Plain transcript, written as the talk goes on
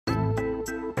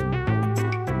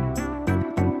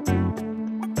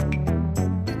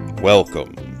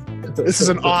Welcome This is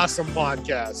an awesome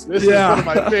podcast. This is one of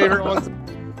my favorite ones.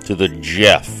 to the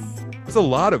Jeff It's a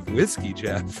lot of whiskey,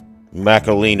 Jeff.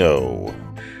 Macalino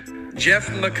Jeff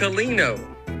Macalino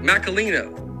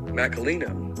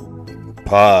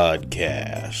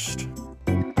podcast.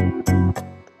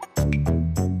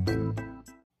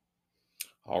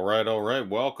 All right.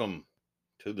 Welcome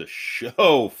to the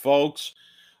show, folks.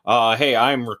 Hey,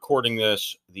 I'm recording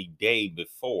this the day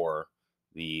before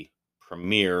the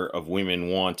premiere of Women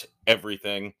Want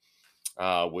Everything,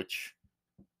 which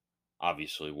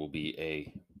obviously will be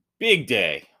a big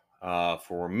day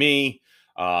for me.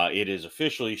 It is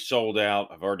officially sold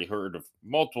out. I've already heard of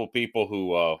multiple people who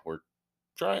were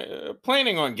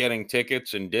planning on getting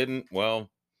tickets and didn't. Well,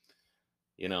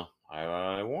 you know,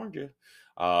 I warned you.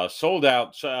 Sold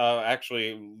out.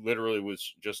 Actually, literally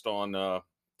was just on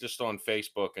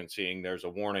Facebook and seeing there's a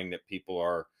warning that people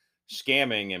are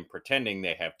scamming and pretending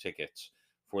they have tickets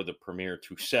for the premiere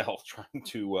to sell, trying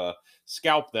to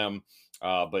scalp them,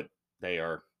 but they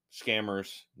are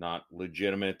scammers, not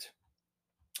legitimate.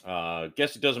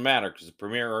 Guess it doesn't matter because the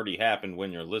premiere already happened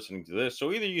when you're listening to this.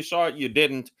 So either you saw it, you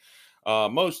didn't.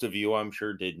 Most of you, I'm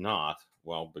sure, did not.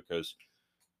 Well, because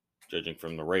judging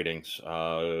from the ratings,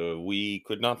 we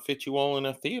could not fit you all in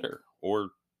a theater or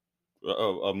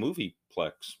a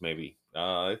movieplex, maybe.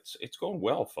 It's going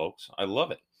well, folks. I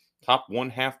love it. Top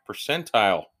 1/2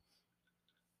 percentile,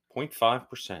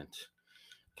 0.5%.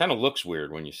 Kind of looks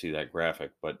weird when you see that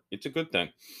graphic, but it's a good thing.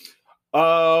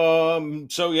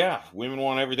 So yeah, Women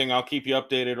Want Everything. I'll keep you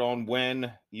updated on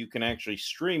when you can actually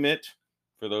stream it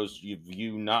for those of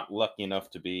you not lucky enough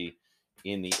to be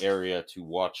in the area to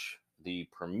watch the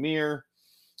premiere.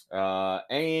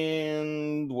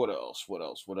 And what else?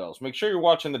 Make sure you're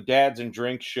watching the Dads and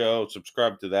Drinks show.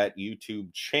 Subscribe to that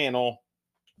YouTube channel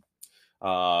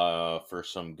for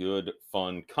some good,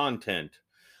 fun content.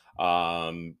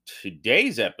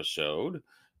 Today's episode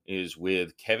is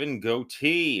with Kevin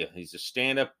Gootee. He's a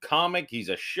stand-up comic. He's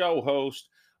a show host,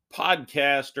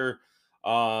 podcaster,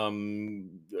 all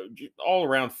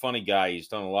around funny guy. He's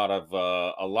done a lot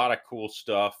of cool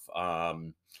stuff.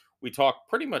 We talk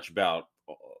pretty much about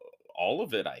all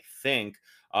of it, I think.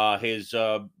 His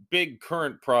big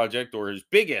current project, or his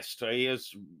biggest,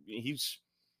 he's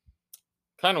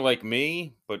kind of like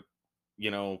me, but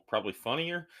probably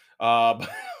funnier.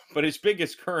 But his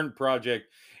biggest current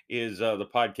project is the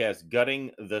podcast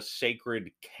Gutting the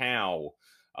Sacred Cow,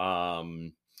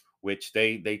 which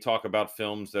they talk about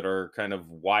films that are kind of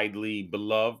widely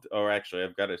beloved. Or actually,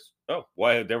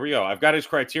 there we go. I've got his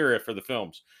criteria for the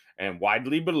films. And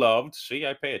widely beloved, see,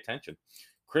 I pay attention,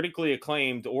 critically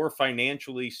acclaimed, or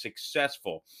financially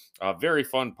successful. Very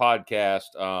fun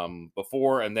podcast.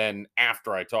 Before and then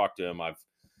after I talked to him,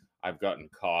 I've gotten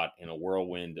caught in a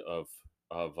whirlwind of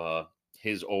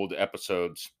his old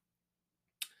episodes,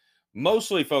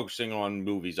 mostly focusing on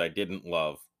movies I didn't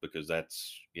love, because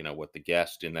that's, what the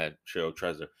guest in that show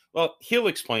tries to, well, he'll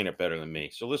explain it better than me.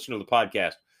 So listen to the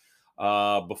podcast.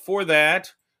 Before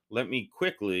that, let me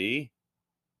quickly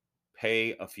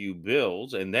pay a few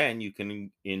bills, and then you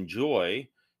can enjoy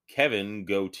Kevin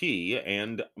Gootee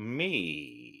and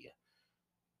me.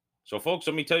 So, folks,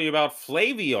 let me tell you about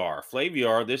Flaviar.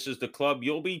 Flaviar, this is the club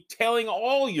you'll be telling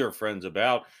all your friends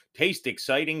about. Taste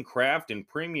exciting craft and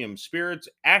premium spirits,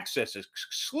 access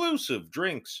exclusive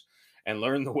drinks, and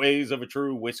learn the ways of a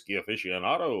true whiskey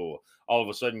aficionado. All of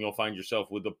a sudden, you'll find yourself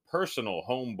with a personal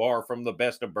home bar from the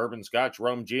best of bourbon, scotch,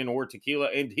 rum, gin, or tequila,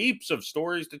 and heaps of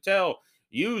stories to tell.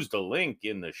 Use the link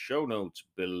in the show notes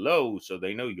below so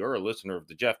they know you're a listener of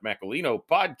the Jeff Macalino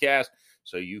podcast,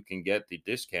 so you can get the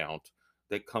discount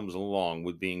that comes along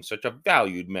with being such a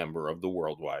valued member of the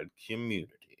worldwide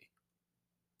community.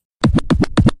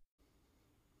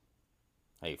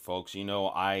 Hey, folks,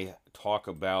 I talk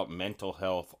about mental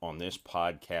health on this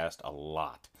podcast a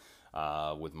lot.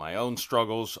 With my own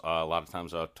struggles, a lot of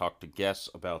times I'll talk to guests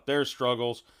about their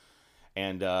struggles.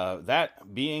 And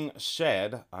that being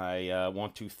said, I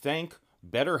want to thank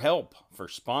BetterHelp for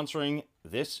sponsoring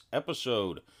this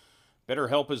episode.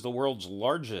 BetterHelp is the world's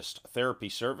largest therapy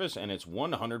service, and it's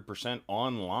 100%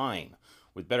 online.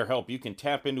 With BetterHelp, you can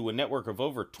tap into a network of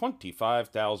over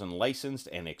 25,000 licensed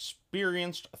and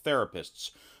experienced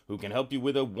therapists who can help you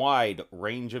with a wide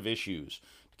range of issues.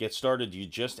 To get started, you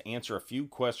just answer a few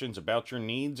questions about your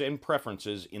needs and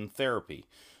preferences in therapy.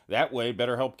 That way,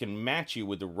 BetterHelp can match you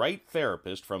with the right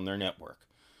therapist from their network.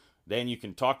 Then you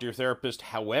can talk to your therapist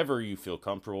however you feel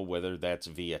comfortable, whether that's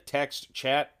via text,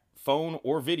 chat, phone,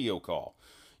 or video call.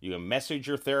 You can message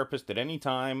your therapist at any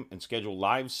time and schedule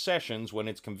live sessions when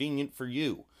it's convenient for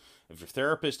you. If your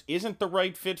therapist isn't the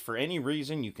right fit for any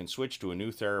reason, you can switch to a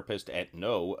new therapist at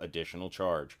no additional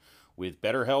charge. With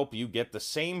BetterHelp, you get the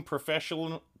same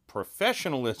professionalism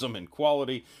and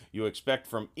quality you expect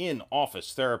from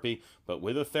in-office therapy, but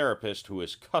with a therapist who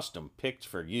is custom picked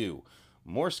for you.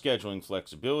 More scheduling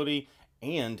flexibility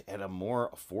and at a more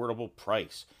affordable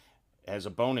price. As a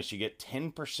bonus, you get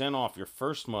 10% off your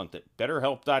first month at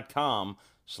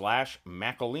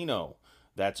betterhelp.com/Macolino.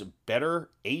 That's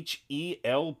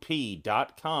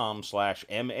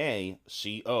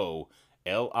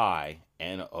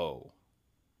betterhelp.com/MACOLINO.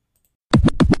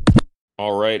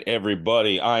 All right,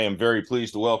 everybody. I am very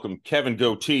pleased to welcome Kevin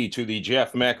Gootee to the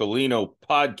Jeff Macolino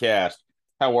podcast.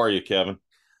 How are you, Kevin?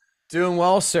 Doing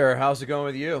well, sir. How's it going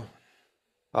with you?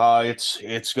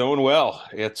 It's going well.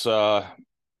 It's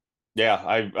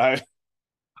yeah,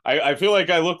 I feel like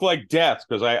I look like death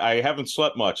because I haven't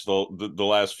slept much the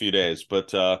last few days,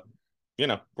 but we're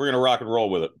gonna rock and roll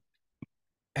with it.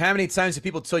 How many times have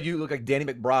people told you look like Danny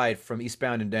McBride from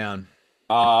Eastbound and Down?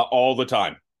 All the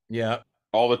time. Yeah.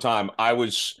 All the time. I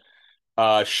was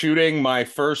shooting my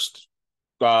first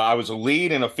I was a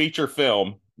lead in a feature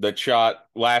film that shot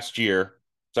last year.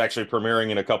 It's actually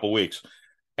premiering in a couple weeks.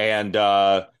 And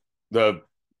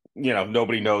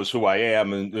nobody knows who I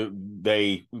am, and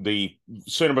the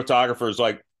cinematographer is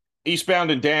like,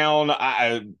 Eastbound and Down.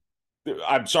 I'm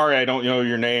sorry I don't know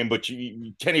your name, but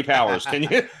Kenny Powers, can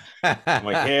you? I'm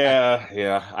like,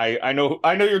 yeah. I know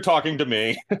you're talking to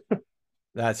me.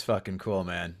 That's fucking cool,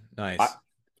 man. Nice.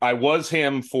 I was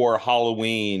him for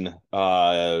Halloween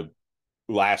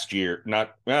last year,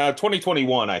 not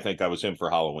 2021. I think I was him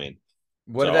for Halloween.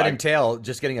 What did that entail?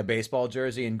 Just getting a baseball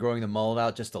jersey and growing the mullet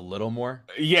out just a little more?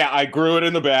 Yeah, I grew it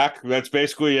in the back. That's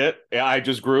basically it. I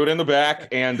just grew it in the back,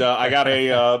 and I got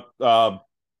a God,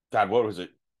 what was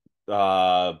it?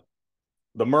 The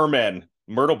Mermen,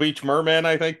 Myrtle Beach Mermen,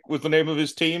 I think was the name of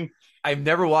his team. I've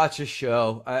never watched a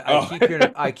show.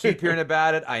 I keep hearing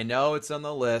about it. I know it's on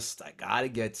the list. I got to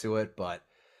get to it, but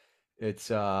it's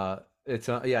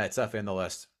definitely on the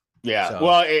list. Yeah, so.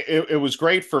 Well, it was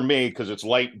great for me because it's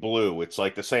light blue. It's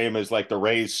like the same as like the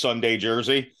Rays Sunday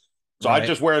jersey. So right. I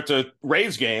just wear it to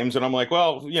Rays games, and I'm like,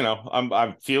 well,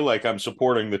 I feel like I'm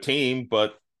supporting the team,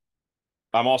 but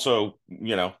I'm also,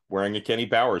 wearing a Kenny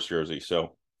Powers jersey.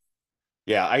 So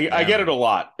yeah, I get it a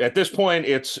lot. At this point,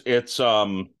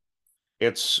 I'm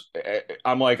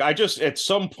like, at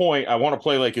some point I want to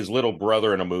play like his little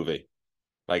brother in a movie.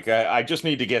 Like I just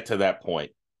need to get to that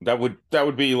point. That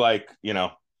would be like,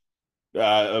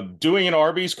 doing an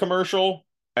Arby's commercial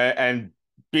and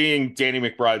being Danny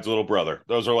McBride's little brother.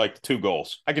 Those are like the two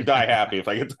goals. I could die happy if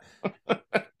I get.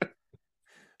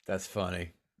 That's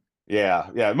funny.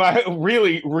 Yeah. My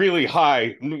really, really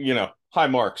high, high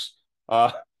marks.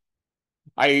 I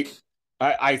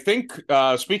think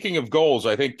speaking of goals,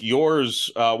 I think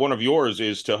one of yours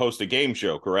is to host a game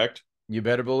show, correct? You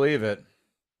better believe it.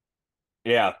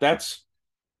 Yeah,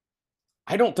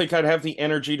 I don't think I'd have the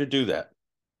energy to do that.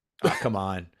 Oh, come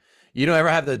on. You don't ever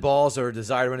have the balls or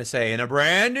desire to say, in a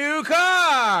brand new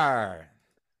car.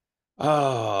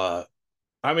 I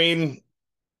mean,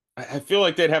 I feel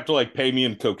like they'd have to like pay me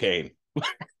in cocaine.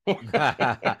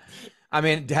 I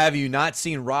mean, have you not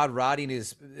seen Rod Roddy in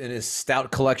his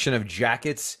stout collection of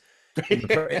jackets in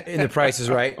the Price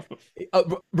is Right?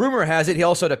 Rumor has it he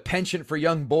also had a penchant for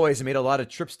young boys and made a lot of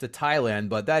trips to Thailand,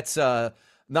 but that's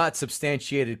not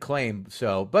substantiated claim.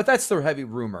 So, but that's the heavy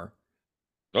rumor.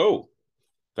 Oh,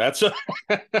 that's a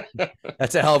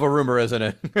hell of a rumor, isn't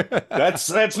it?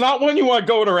 that's not one you want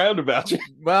going around about.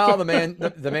 Well,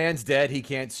 the man's dead. He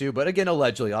can't sue, but again,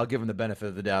 allegedly, I'll give him the benefit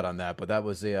of the doubt on that. But that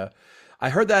was I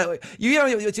heard that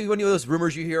it's one of those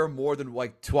rumors you hear more than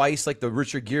like twice, like the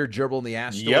Richard Gere gerbil in the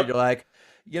ass story. Yep. You're like,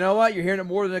 you know what? You're hearing it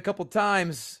more than a couple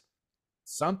times.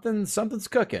 Something's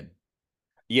cooking.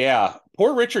 Yeah,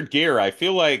 poor Richard Gere. I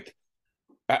feel like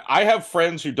I have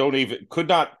friends who could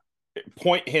not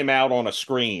point him out on a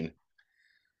screen.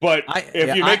 But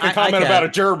if you make a comment about a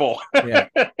gerbil. Yeah.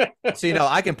 So,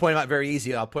 I can point him out very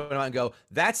easy. I'll point him out and go,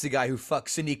 that's the guy who fucked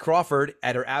Cindy Crawford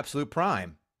at her absolute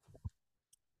prime.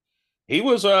 He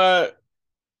was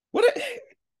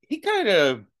he kind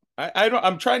of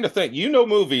I'm trying to think.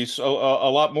 Movies a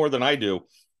lot more than I do.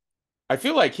 I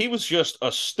feel like he was just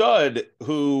a stud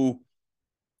who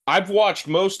I've watched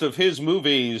most of his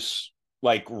movies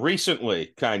like recently,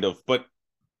 kind of, but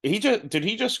did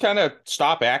he just kind of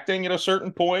stop acting at a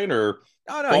certain point, or?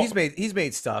 Oh no, he's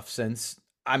made stuff since.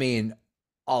 I mean,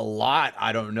 a lot.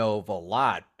 I don't know of a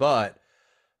lot, but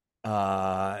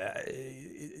I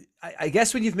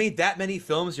guess when you've made that many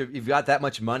films, you've got that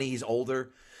much money. He's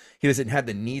older. He doesn't have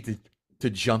the need to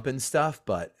jump in stuff.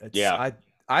 But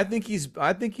I think he's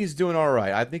doing all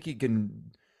right. I think he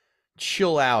can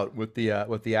chill out with the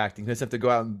acting. He doesn't have to go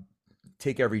out and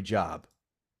take every job.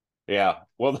 Yeah.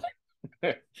 Well,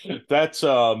 that's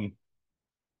yeah.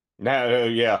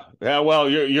 Yeah, well,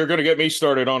 you're going to get me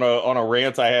started on a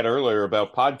rant I had earlier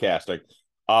about podcasting.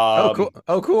 Oh, cool.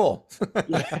 Oh, cool.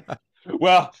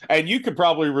 Well, and you could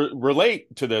probably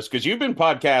relate to this because you've been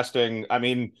podcasting. I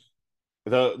mean,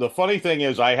 the funny thing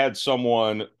is I had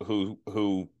someone who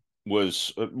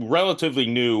was relatively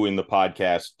new in the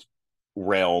podcast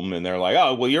realm, and they're like,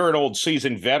 "Oh, well, you're an old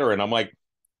seasoned veteran." I'm like,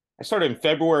 I started in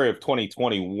February of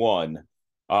 2021.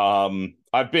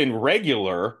 I've been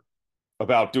regular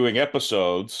about doing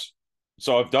episodes,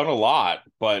 so I've done a lot,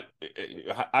 but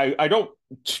I don't,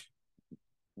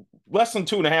 less than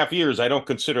 2.5 years. I don't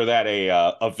consider that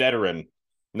a veteran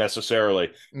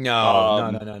necessarily. No.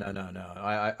 Um,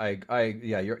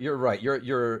 Yeah, you're right.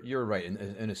 You're right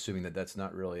in assuming that that's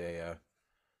not really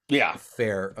yeah, a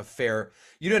fair.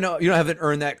 You don't know. You don't have to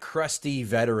earn that crusty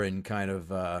veteran kind of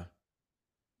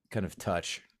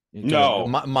touch. You kind of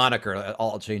no, moniker.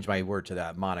 I'll change my word to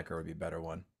that. Moniker would be a better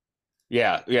one.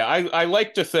 yeah, yeah. I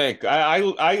like to think I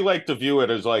like to view it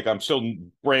as like I'm still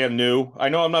brand new. I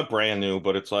know I'm not brand new,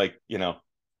 but it's like, it's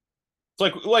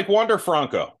like Wander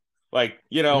Franco. Like,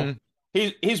 Mhm.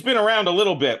 he's been around a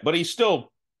little bit, but he's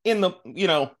still in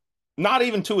the, not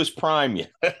even to his prime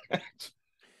yet.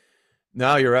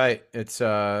 No, you're right. It's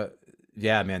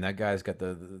yeah, man, that guy's got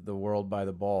the world by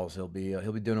the balls. He'll be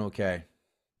doing okay.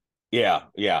 Yeah,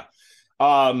 yeah.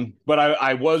 But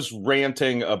I was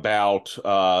ranting about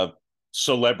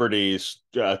celebrities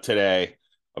today,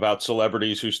 about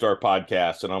celebrities who start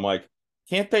podcasts, and I'm like,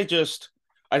 can't they just?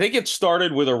 I think it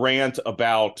started with a rant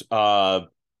about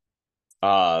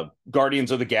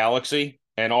Guardians of the Galaxy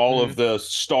and all of Mhm. the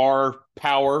star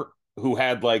power who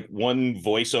had like one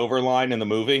voiceover line in the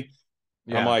movie.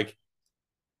 And I'm Yeah. like,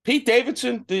 Pete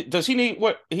Davidson, does he need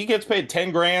what? He gets paid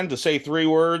 10 grand to say 3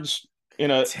 words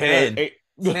Ten. a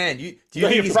 10. Do you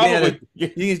think you he's getting probably you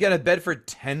think he's got a bed for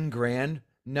 10 grand?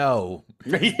 No.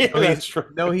 yeah, No, that's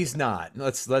true. he's not.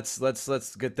 Let's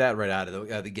get that right out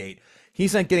of the gate.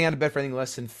 He's not getting out of bed for anything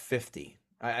less than 50.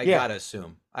 I Yeah, gotta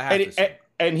assume. I have to and, and assume.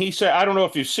 and he said, I don't know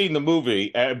if you've seen the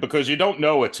movie because you don't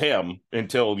know it's him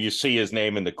until you see his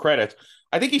name in the credits.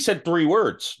 I think he said 3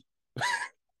 words.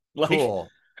 Like, Cool.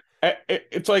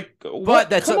 it's like, what? Come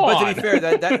But to be on.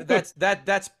 fair,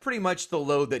 that's pretty much the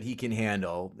load that he can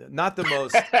handle. Not the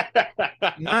most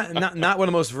not one of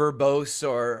the most verbose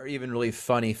or even really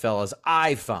funny fellas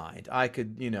I find. I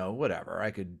could, whatever.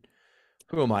 I could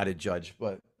who am I to judge?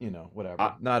 But, I,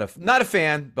 whatever. Not a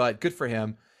fan, but good for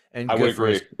him and I would good for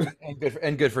agree. his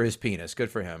and good for his penis. Good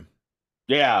for him.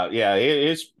 Yeah, yeah,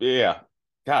 yeah.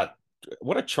 God,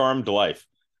 what a charmed life.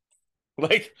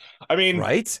 Like, I mean,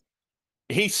 Right?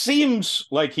 he seems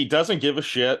like he doesn't give a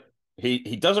shit.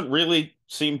 He doesn't really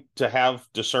seem to have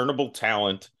discernible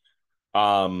talent.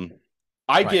 Um,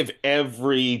 I Right. give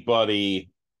everybody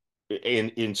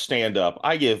in stand up,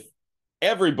 I give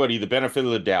everybody the benefit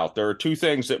of the doubt. There are two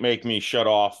things that make me shut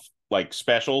off like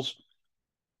specials.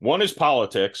 One is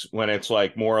politics, when it's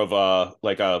like more of a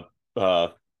like a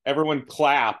everyone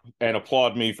clap and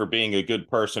applaud me for being a good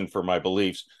person for my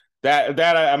beliefs. That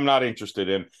I'm not interested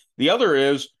in. The other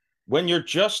is when you're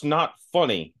just not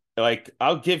funny. Like,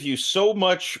 I'll give you so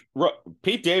much.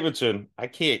 Pete Davidson, I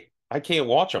can't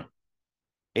watch him.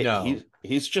 No.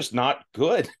 He's just not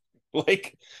good.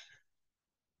 Like,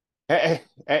 and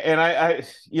I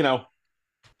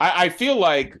feel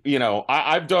like,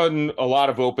 I've done a lot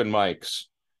of open mics,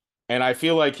 and I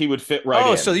feel like he would fit right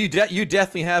Oh, in. so you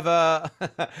definitely have a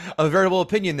a veritable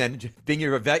opinion then, being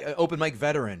your open mic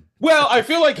veteran. Well, I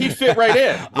feel like he'd fit right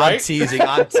in, I'm right? teasing.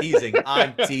 I'm teasing.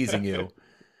 I'm teasing you.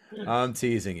 I'm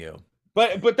teasing you.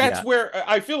 But that's Yeah. where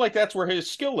I feel like that's where his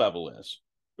skill level is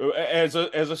as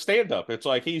a stand up. It's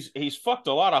like he's fucked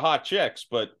a lot of hot chicks,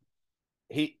 but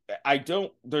he I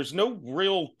don't there's no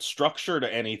real structure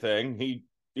to anything.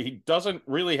 He doesn't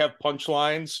really have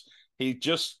punchlines. He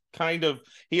just kind of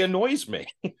he annoys me.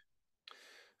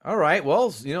 All right.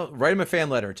 Well, write him a fan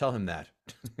letter. Tell him that.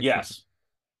 Yes.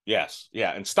 Yes.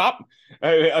 Yeah. And stop.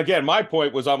 Again, my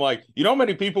point was, I'm like, how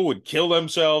many people would kill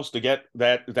themselves to get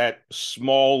that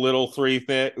small little three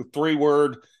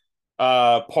word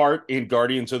part in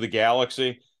Guardians of the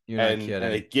Galaxy, You're not and they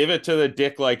kidding. give it to the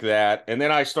dick like that. And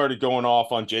then I started going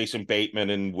off on Jason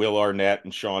Bateman and Will Arnett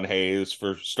and Sean Hayes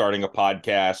for starting a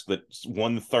podcast that's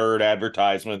 1/3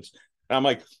 advertisements. And I'm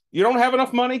like, you don't have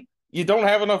enough money. You don't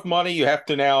have enough money. You have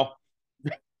to now.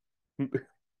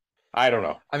 I don't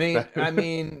know. I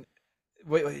mean,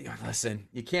 Wait, listen.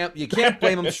 You can't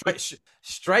blame them.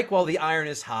 Strike while the iron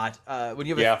is hot. When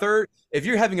you have Yeah. a third, if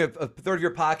you're having a third of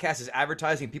your podcast is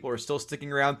advertising, people are still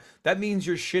sticking around. That means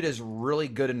your shit is really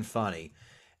good and funny,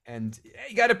 and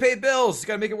you got to pay bills. You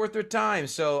got to make it worth their time.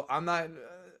 So I'm not.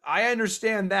 I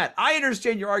understand that. I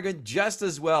understand your argument just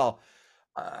as well.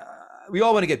 We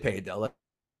all want to get paid, though.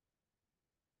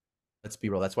 Let's be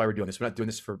real. That's why we're doing this. We're not doing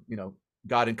this for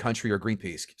God and country or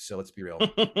Greenpeace. So let's be real.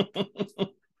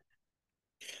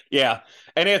 Yeah,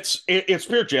 and it's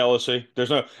pure jealousy.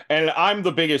 And I'm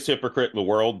the biggest hypocrite in the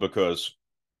world because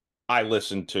I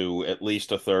listen to at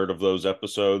least a third of those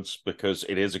episodes because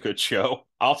it is a good show.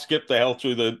 I'll skip the hell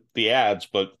through the ads,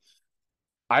 but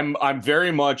I'm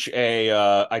very much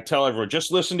I tell everyone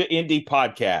just listen to indie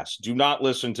podcasts. Do not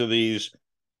listen to these.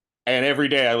 And every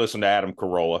day I listen to Adam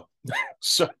Carolla.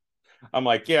 So I'm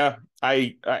like, yeah,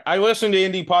 I listen to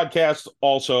indie podcasts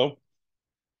also.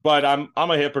 But I'm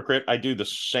a hypocrite. I do the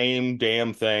same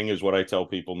damn thing as what I tell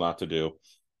people not to do.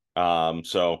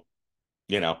 So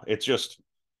it's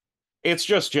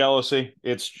just jealousy.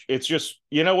 It's just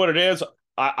what it is.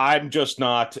 I'm just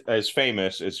not as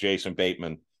famous as Jason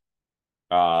Bateman.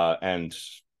 And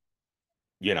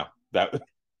that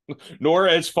nor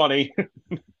as funny.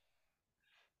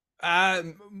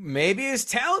 Maybe he's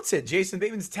talented. Jason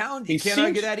Bateman's talented. You can't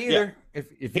argue that either. Yeah.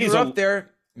 If you were up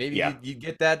there, maybe yeah. you'd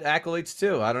get that accolades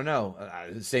too. I don't know.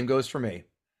 The same goes for me.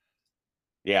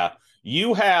 Yeah.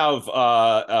 You have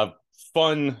a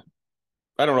fun,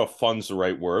 I don't know if fun's the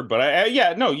right word, but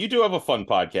you do have a fun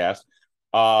podcast.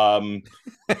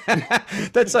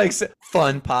 That's like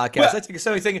fun podcast. Well, that's like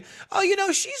somebody saying,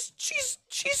 "Oh,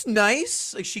 she's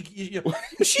nice. Like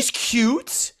she's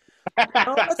cute."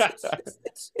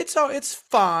 It's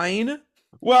fine.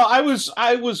 Well, I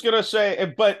was gonna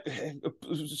say, but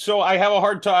so I have a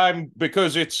hard time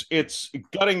because it's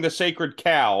gutting the sacred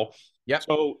cow. Yeah.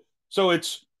 So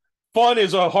it's fun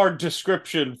is a hard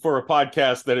description for a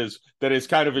podcast that is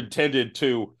kind of intended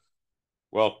to,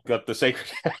 well, gut the sacred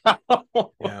cow.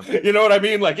 Yeah. You know what I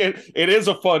mean? Like it is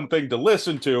a fun thing to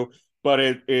listen to, but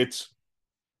it's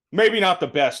maybe not the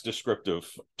best descriptive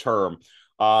term.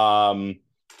 Let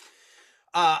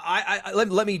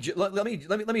me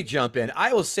jump in.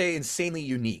 I will say insanely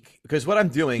unique because what I'm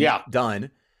doing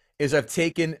done is I've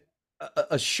taken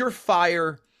a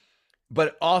surefire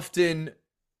but often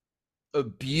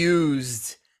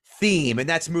abused theme, and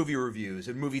that's movie reviews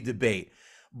and movie debate.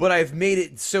 But I've made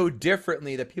it so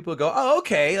differently that people go, "Oh,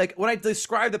 okay." Like when I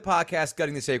describe the podcast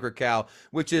 "Gutting the Sacred Cow,"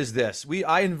 which is this: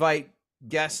 I invite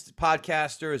guest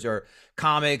podcasters or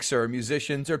comics or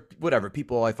musicians or whatever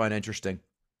people I find interesting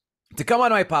to come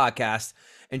on my podcast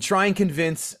and try and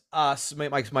convince us,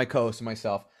 my co-host and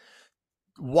myself,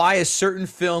 why a certain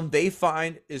film they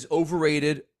find is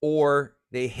overrated or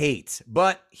they hate.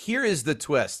 But here is the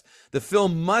twist. The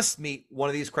film must meet one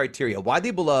of these criteria: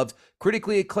 widely beloved,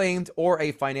 critically acclaimed, or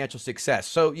a financial success.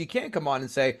 So you can't come on and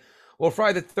say, well,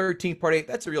 Friday the 13th Part 8,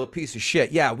 that's a real piece of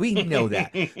shit. Yeah, we know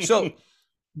that. So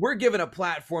we're giving a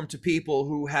platform to people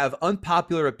who have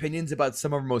unpopular opinions about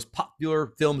some of our most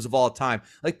popular films of all time.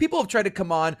 Like people have tried to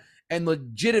come on and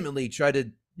legitimately try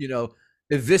to,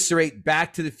 eviscerate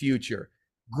Back to the Future,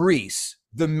 Grease,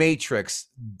 The Matrix,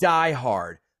 Die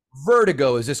Hard,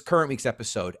 Vertigo is this current week's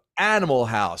episode, Animal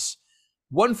House,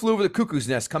 One Flew Over the Cuckoo's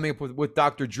Nest coming up with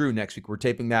Dr. Drew next week. We're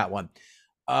taping that one.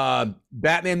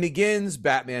 Batman Begins,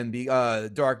 Dark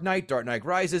Knight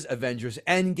Rises, Avengers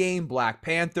Endgame, Black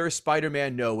Panther,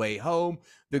 Spider-Man No Way Home,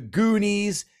 The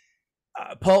Goonies,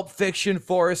 Pulp Fiction,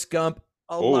 Forrest Gump.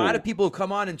 A lot of people have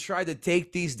come on and tried to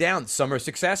take these down. Some are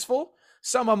successful.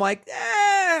 Some I'm like,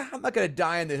 I'm not going to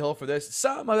die on the hill for this.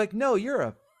 Some I'm like, no, you're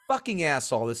a fucking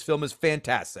asshole. This film is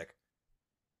fantastic.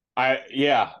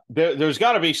 There's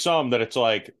got to be some that it's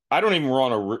like I don't even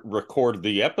want to record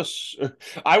the episode.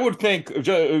 I would think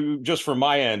just from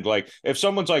my end, like if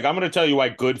someone's like, I'm going to tell you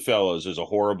why Goodfellas is a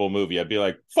horrible movie, I'd be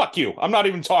like, fuck you. I'm not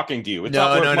even talking to you. It's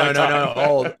not worth my time.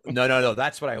 Oh, no.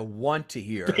 That's what I want to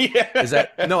hear. Yeah.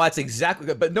 That's exactly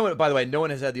good. But by the way, no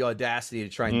one has had the audacity to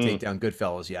try and take down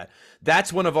Goodfellas yet.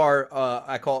 That's one of our,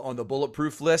 I call it on the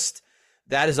bulletproof list.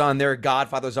 That is on there.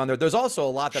 Godfather's on there. There's also a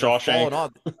lot that have fallen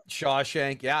off.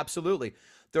 Shawshank. Yeah, absolutely.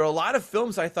 There are a lot of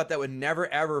films I thought that would never,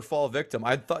 ever fall victim.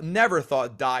 Never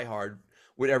thought Die Hard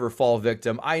would ever fall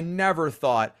victim. I never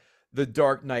thought The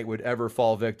Dark Knight would ever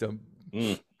fall victim.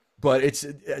 But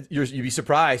you'd be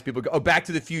surprised. People go, oh, Back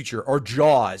to the Future or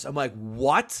Jaws. I'm like,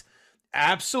 what?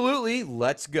 Absolutely.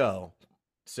 Let's go.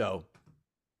 So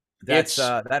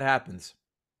that happens.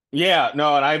 Yeah,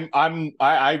 no, and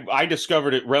I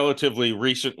discovered it relatively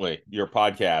recently, your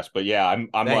podcast. But yeah, I'm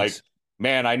like,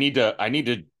 man, I need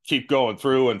to keep going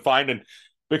through and finding,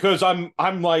 because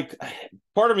I'm like,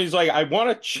 part of me is like, I want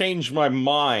to change my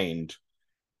mind.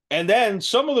 And then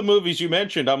some of the movies you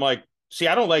mentioned, I'm like, see,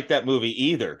 I don't like that movie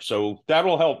either. So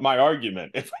that'll help my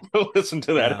argument if I go listen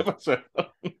to that Yeah. episode.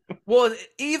 Well,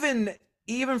 even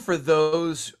for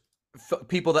those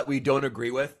people that we don't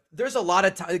agree with, there's a lot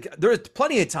of time. There's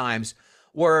plenty of times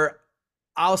where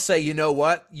I'll say, you know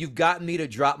what, you've gotten me to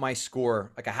drop my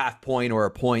score like a half point or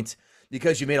a point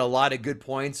because you made a lot of good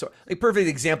points. Or, like, perfect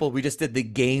example, we just did The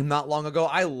Game not long ago.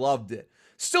 I loved it,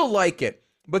 still like it,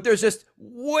 but there's just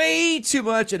way too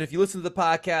much. And if you listen to the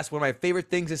podcast, one of my favorite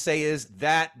things to say is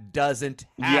that doesn't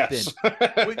happen.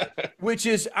 Yes. which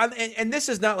is, and this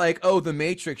is not like, oh, the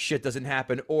Matrix shit doesn't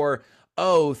happen, or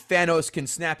oh, Thanos can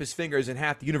snap his fingers and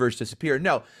half the universe disappear.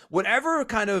 No, whatever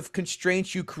kind of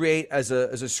constraints you create as a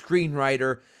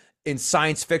screenwriter in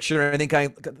science fiction or anything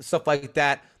kind of stuff like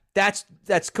that,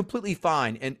 that's completely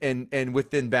fine and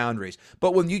within boundaries.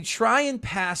 But when you try and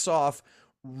pass off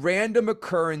random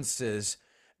occurrences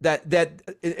that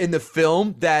in the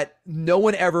film that no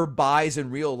one ever buys in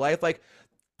real life, like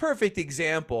perfect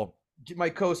example, my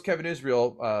co-host Kevin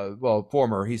Israel, well,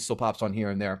 former, he still pops on here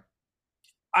and there.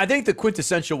 I think the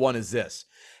quintessential one is this.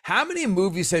 How many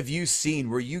movies have you seen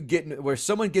where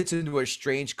someone gets into a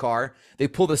strange car, they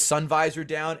pull the sun visor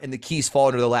down and the keys fall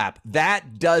into their lap?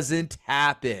 That doesn't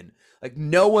happen. Like,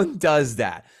 no one does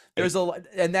that. There's a lot,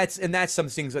 and that's some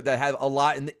things that have a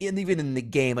lot even in the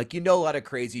game. Like, a lot of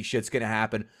crazy shit's gonna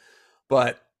happen.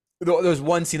 But there's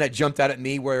one scene that jumped out at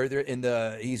me where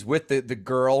he's with the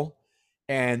girl,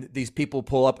 and these people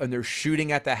pull up and they're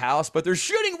shooting at the house, but they're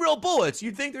shooting real bullets.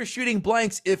 You'd think they're shooting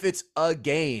blanks if it's a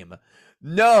game.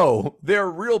 No,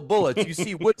 they're real bullets. You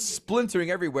see wood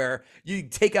splintering everywhere. You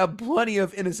take out plenty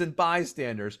of innocent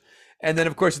bystanders. And then,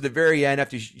 of course, at the very end,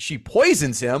 after she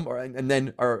poisons him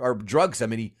or drugs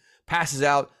him and he passes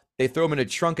out, they throw him in a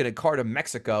trunk in a car to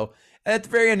Mexico. And at the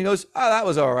very end, he goes, oh, that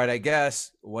was all right, I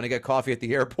guess. Want to get coffee at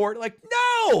the airport? Like,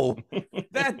 no,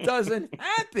 that doesn't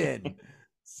happen.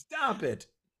 Stop it.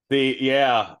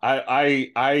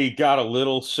 I got a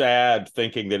little sad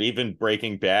thinking that even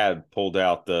Breaking Bad pulled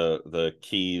out the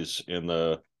keys in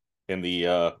the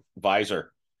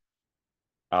visor.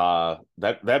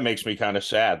 That makes me kind of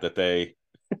sad that they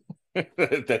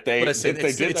that they But did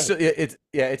that.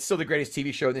 It's still the greatest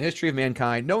TV show in the history of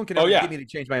mankind. No one can ever yeah. get me to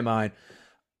change my mind.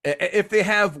 If they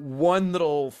have one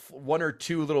or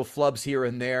two little flubs here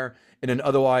and there in an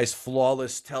otherwise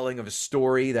flawless telling of a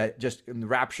story that just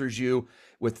enraptures you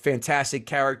with fantastic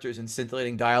characters and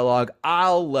scintillating dialogue,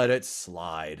 I'll let it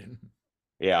slide.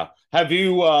 Yeah. Have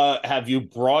you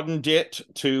broadened it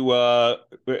to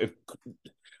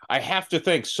I have to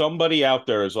think somebody out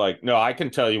there is like, no, I can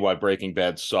tell you why Breaking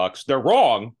Bad sucks. They're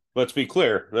wrong. Let's be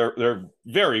clear. They're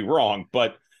very wrong,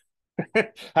 but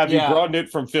have you broadened it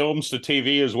from films to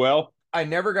TV as well? I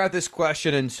never got this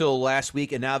question until last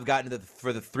week, and now I've gotten it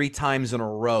for the 3 times in a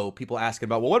row. People asking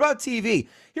about, well, what about TV?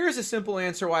 Here's a simple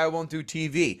answer why I won't do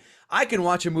TV. I can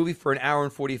watch a movie for an hour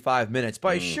and 45 minutes,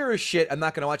 but sure as shit, I'm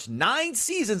not going to watch 9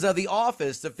 seasons of The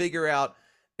Office to figure out,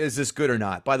 is this good or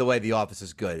not? By the way, The Office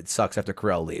is good. It sucks after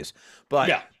Carell leaves.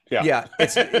 But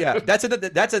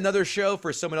that's another show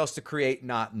for someone else to create,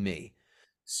 not me.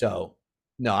 So,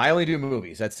 no, I only do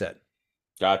movies. That's it.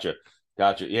 Gotcha.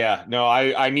 Yeah, no,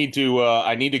 I need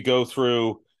to go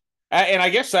through, and I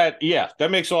guess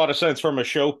that makes a lot of sense from a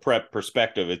show prep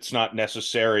perspective. It's not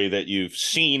necessary that you've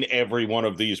seen every one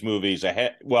of these movies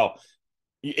ahead. Well,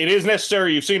 it is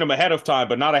necessary you've seen them ahead of time,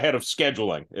 but not ahead of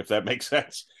scheduling, if that makes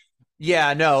sense.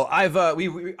 Yeah, no, I've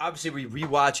we obviously we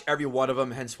rewatch every one of them.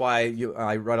 Hence why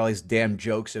I write all these damn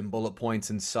jokes and bullet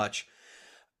points and such.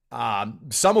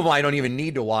 Some of them I don't even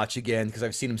need to watch again because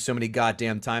I've seen them so many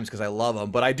goddamn times because I love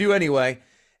them, but I do anyway.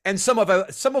 And some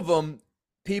of them,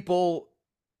 people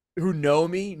who know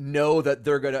me know that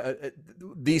they're gonna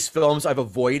these films I've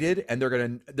avoided, and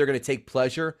they're gonna take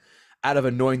pleasure out of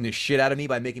annoying the shit out of me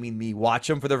by making me watch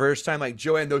them for the first time. Like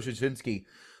Joanne Doshazinski,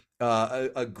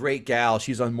 a great gal.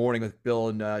 She's on Morning with Bill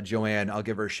and Joanne. I'll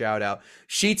give her a shout out.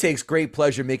 She takes great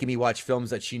pleasure making me watch films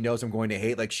that she knows I'm going to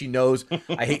hate. Like she knows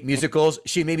I hate musicals.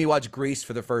 She made me watch Grease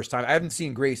for the first time. I haven't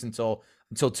seen Grease until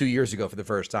 2 years ago for the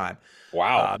first time.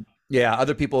 Wow. Yeah,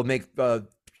 other people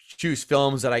choose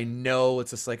films that I know it's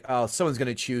just like, oh, someone's going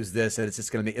to choose this, and it's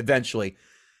just going to be eventually.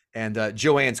 And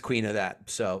Joanne's queen of that.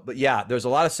 So, but yeah, there's a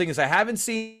lot of things I haven't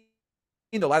seen.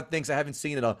 A lot of things I haven't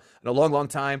seen in a long, long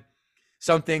time.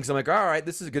 Some things I'm like, all right,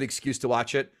 this is a good excuse to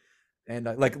watch it. And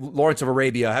like Lawrence of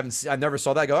Arabia, I never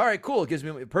saw that. I go, all right, cool. It gives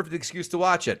me a perfect excuse to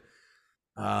watch it.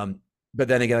 But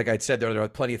then again, like I said, there are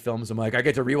plenty of films. I'm like, I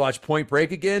get to rewatch Point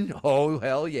Break again. Oh,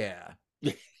 hell yeah.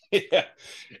 Yeah.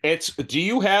 Do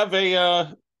you have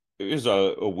here's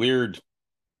a weird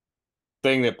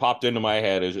thing that popped into my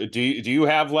head is do you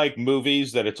have like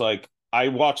movies that it's like I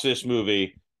watch this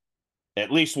movie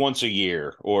at least once a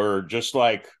year, or just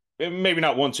like maybe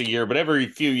not once a year, but every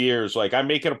few years, like I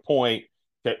make it a point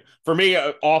that for me,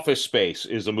 Office Space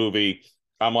is a movie.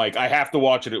 I'm like, I have to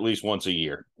watch it at least once a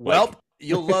year. Well, Like,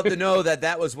 you'll love to know that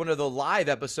that was one of the live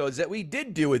episodes that we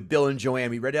did do with Bill and Joanne.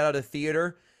 We read it out of the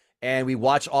theater and we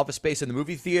watched Office Space in the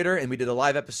movie theater and we did a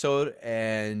live episode.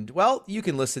 And, well, you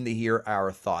can listen to hear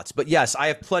our thoughts. But yes, I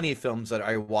have plenty of films that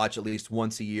I watch at least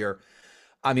once a year.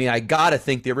 I mean, I gotta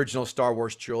think the original Star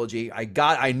Wars trilogy.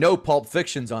 I know Pulp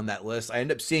Fiction's on that list. I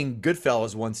end up seeing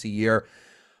Goodfellas once a year.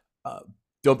 Uh,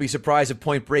 don't be surprised if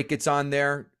Point Break gets on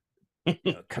there.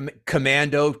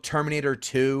 Commando, Terminator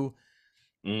 2.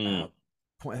 mm,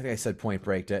 I think I said Point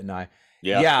Break, didn't I?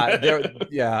 yeah. Yeah, there.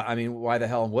 Yeah, I mean, why the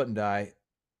hell wouldn't I?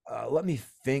 Let me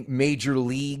think. Major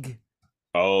League.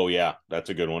 Oh yeah,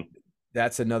 that's a good one.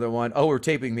 That's another one. Oh, we're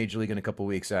taping Major League in a couple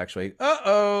weeks, actually.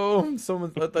 Uh-oh,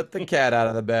 someone let the cat out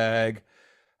of the bag.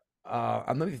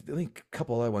 Let me a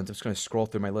couple other ones. I'm just going to scroll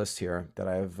through my list here that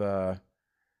I've.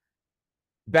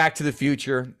 Back to the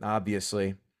Future,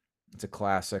 obviously, it's a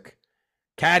classic.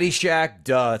 Caddyshack,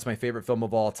 duh, it's my favorite film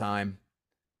of all time.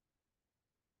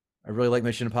 I really like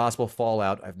Mission Impossible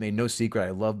Fallout. I've made no secret. I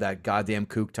love that goddamn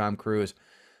kook Tom Cruise.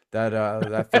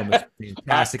 That film is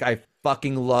fantastic. I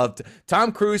fucking loved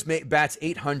Tom Cruise bats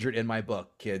 800 in my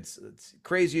book, kids. It's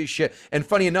crazy as shit. And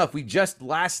funny enough, we just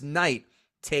last night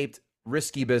taped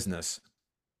Risky Business.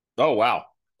 Oh wow.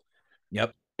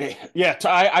 Yep. Yeah,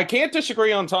 I can't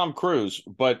disagree on Tom Cruise,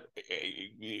 but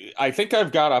I think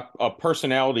I've got a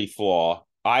personality flaw.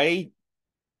 Like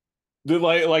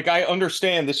I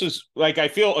understand this is like I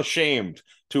feel ashamed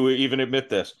to even admit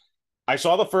this. I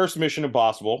saw the first Mission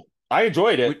Impossible. I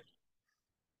enjoyed it.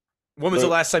 When was the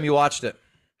last time you watched it?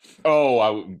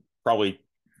 Oh, probably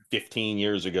 15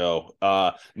 years ago.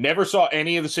 Never saw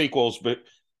any of the sequels, but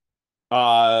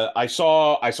I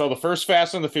saw the first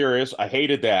Fast and the Furious. I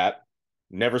hated that.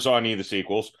 Never saw any of the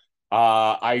sequels.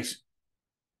 I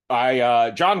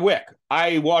John Wick.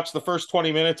 I watched the first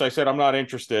 20 minutes. I said I'm not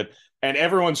interested, and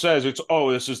everyone says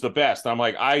this is the best. I'm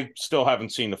like, I still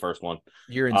haven't seen the first one.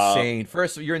 You're insane.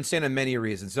 First, you're insane on many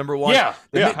reasons. Number one, Yeah,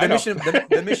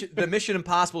 the Mission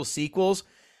Impossible sequels.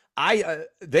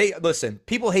 They listen.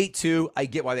 People hate 2. I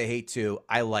get why they hate 2.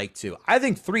 I like 2. I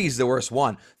think 3 is the worst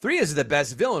one. 3 is the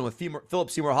best villain with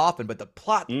Philip Seymour Hoffman, but the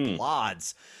plot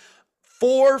plods.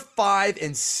 4, 5,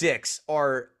 and 6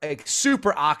 are like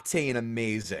super octane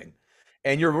amazing.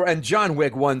 And John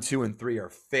Wick 1, 2, and 3 are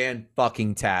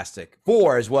fan-fucking-tastic.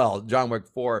 4 as well. John Wick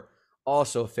 4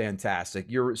 also fantastic.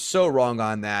 You're so wrong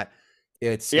on that.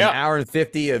 It's an hour and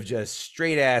 50 of just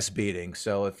straight ass beating.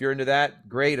 So if you're into that,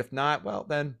 great. If not, well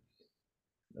then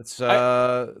that's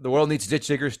the world needs ditch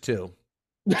diggers too.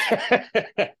 Yeah,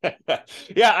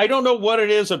 I don't know what it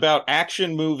is about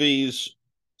action movies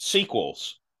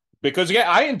sequels. Because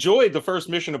I enjoyed the first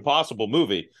Mission Impossible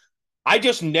movie. I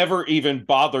just never even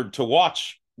bothered to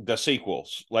watch the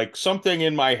sequels. Like something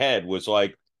in my head was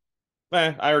like,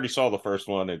 I already saw the first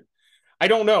one. And I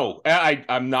don't know.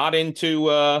 I'm not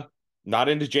into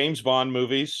James Bond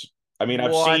movies. I mean,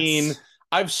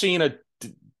 I've seen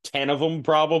 10 of them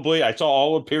probably. I saw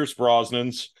all of Pierce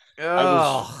Brosnan's.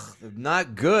 Oh,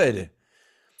 not good.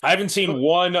 I haven't seen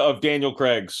one of Daniel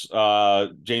Craig's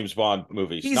James Bond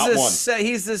movies. Not one.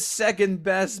 He's the second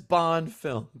best Bond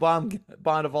film. Bond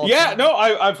of all time. Yeah, no,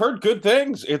 I've heard good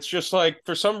things. It's just like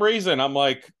for some reason I'm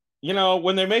like,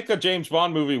 when they make a James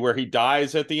Bond movie where he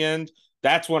dies at the end,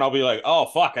 that's when I'll be like, oh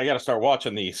fuck, I got to start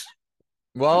watching these.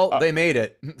 Well, they made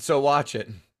it, so watch it.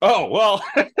 Oh well,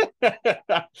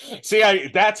 see,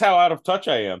 that's how out of touch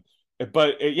I am.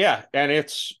 But yeah, and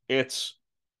it's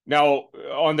now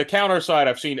on the counter side,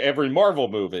 I've seen every Marvel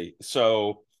movie.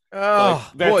 So,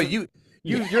 boy,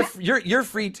 your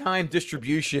free time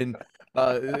distribution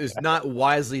is not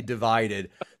wisely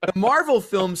divided. The Marvel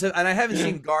films, and I haven't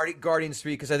seen Guardians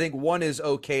 3 because I think 1 is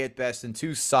okay at best and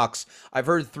 2 sucks. I've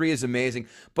heard 3 is amazing.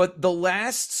 But the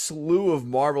last slew of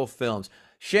Marvel films,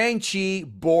 Shang-Chi,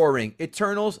 boring.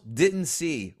 Eternals, didn't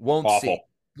see, won't see.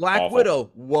 Black Widow,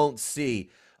 won't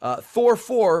see. Thor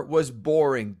 4 was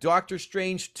boring. Doctor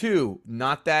Strange 2,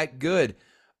 not that good.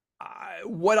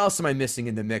 What else am I missing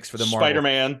in the mix for the Marvel?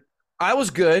 Spider-Man. I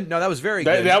was good. No, that was very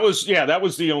good. That was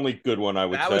the only good one I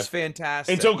would say. That was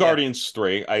fantastic. Until Guardians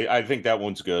 3. I think that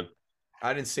one's good.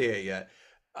 I didn't see it yet.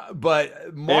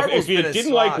 But Marvel's if you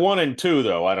didn't like 1 and 2,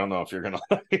 though, I don't know if you're gonna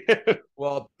like it.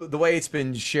 Well, the way it's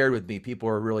been shared with me, people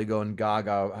are really going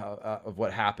gaga of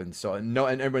what happened. So and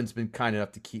everyone's been kind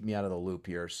enough to keep me out of the loop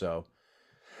here. So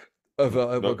of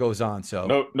what No, goes on.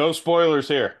 So no spoilers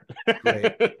here.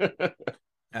 great,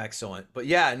 excellent. But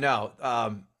yeah, no,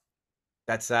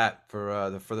 that's that for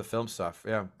the film stuff.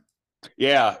 Yeah.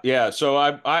 Yeah. So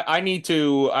I need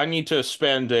to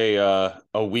spend a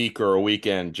week or a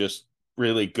weekend just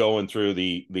really going through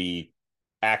the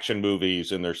action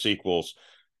movies and their sequels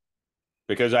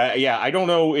because I don't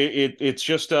know it's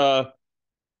just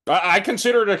I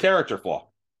consider it a character flaw.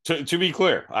 To be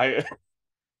clear, I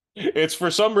it's for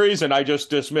some reason I just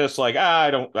dismiss like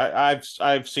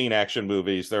I've seen action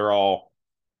movies. They're all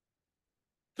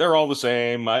the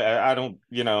same. I don't,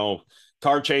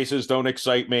 car chases don't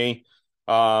excite me.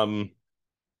 Um,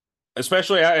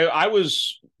 Especially I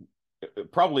was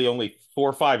probably only 4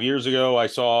 or 5 years ago. I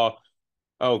saw,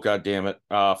 oh god damn it,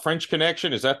 French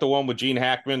Connection. Is that the one with Gene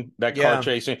Hackman? That car Yeah.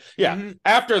 chasing? Yeah. Hmm.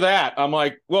 After that, I'm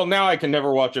like, well, now I can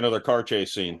never watch another car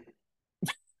chase scene.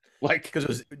 Like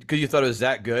Because you thought it was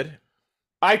that good.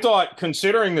 I thought,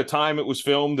 considering the time it was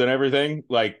filmed and everything,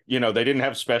 like they didn't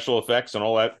have special effects and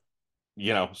all that,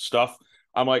 stuff.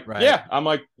 I'm like, Right. yeah, I'm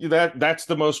like that's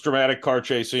the most dramatic car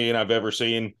chase scene I've ever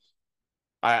seen.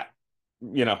 I,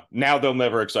 now they'll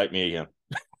never excite me again.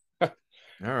 All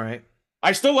right.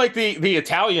 I still like the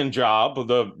Italian job.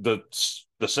 Don't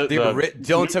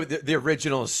tell me the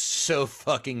original is so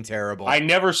fucking terrible. I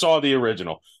never saw the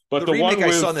original, but The the one remake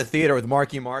I saw in with the theater with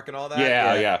Marky Mark and all that.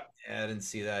 yeah. Yeah, I didn't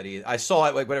see that either. I saw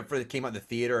it like whenever it came out in the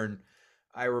theater, and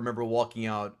I remember walking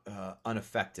out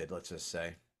unaffected. Let's just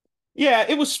say. Yeah,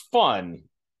 it was fun.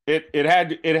 It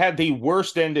had the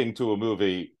worst ending to a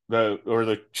movie. I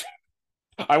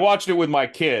watched it with my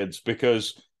kids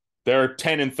because they're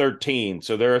 10 and 13,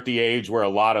 so they're at the age where a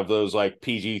lot of those like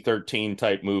PG-13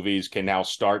 type movies can now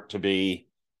start to be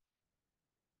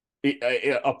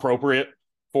appropriate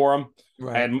for them.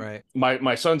 Right. And Right.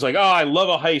 my son's like, "Oh, I love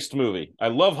a heist movie. I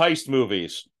love heist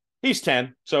movies." He's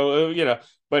 10, so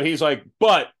but he's like,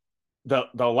 "But the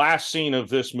last scene of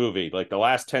this movie, like the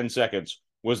last 10 seconds,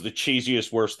 was the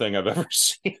cheesiest, worst thing I've ever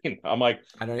seen." I'm like,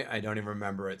 I don't even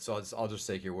remember it, so I'll just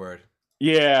take your word.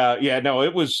 yeah, no,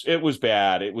 it was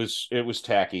bad. It was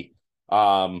tacky.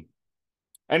 Um,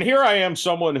 and here I am,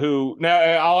 someone who now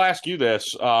I'll ask you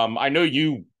this. I know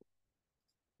you,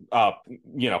 uh,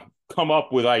 you know, come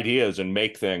up with ideas and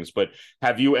make things, but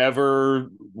have you ever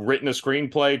written a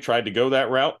screenplay, tried to go that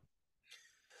route?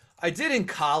 I did in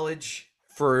college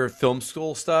for film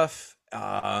school stuff.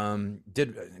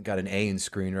 Did got an A in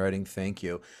screenwriting. Thank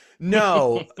you.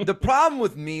 No, the problem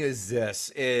with me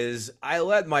is I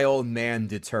let my old man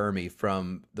deter me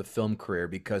from the film career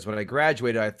because when I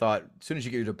graduated, I thought as soon as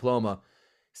you get your diploma,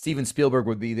 Steven Spielberg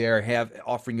would be there,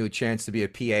 offering you a chance to be a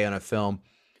PA on a film.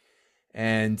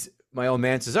 And my old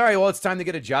man says, "All right, well, it's time to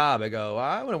get a job." I go,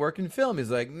 "I want to work in film." He's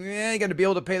like, "Yeah, you got to be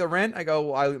able to pay the rent." I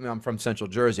go, "I'm from Central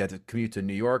Jersey. I have to commute to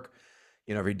New York,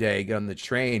 every day, get on the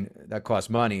train. That costs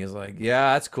money." He's like,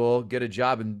 "Yeah, that's cool. Get a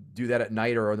job and do that at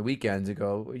night or on the weekends." I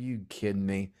go, "Are you kidding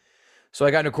me?" So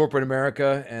I got into corporate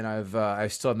America, and I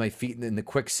still have my feet in the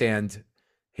quicksand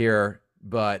here,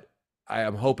 but I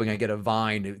am hoping I get a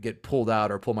vine to get pulled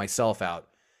out or pull myself out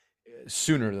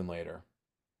sooner than later.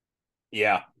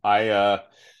 Yeah,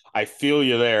 I feel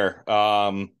you there.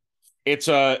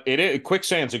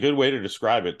 Quicksand's a good way to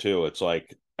describe it too. It's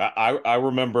like I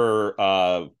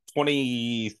remember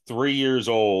 23 years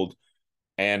old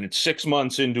and 6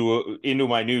 months into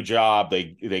my new job,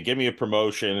 they give me a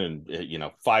promotion and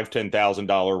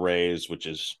 $5,000-$10,000 raise, which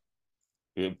is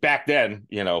back then,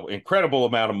 incredible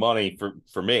amount of money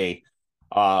for me.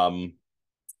 Um,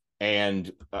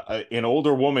 and an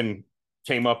older woman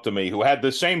came up to me who had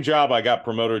the same job I got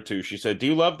promoted to. She said, "Do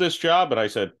you love this job?" And I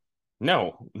said,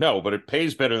 no, but it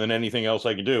pays better than anything else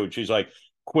I can do. And she's like,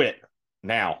 "Quit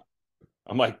now."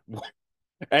 I'm like,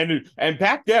 and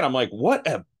back then I'm like, what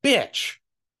a bitch.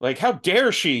 Like, how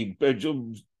dare she?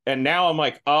 And now I'm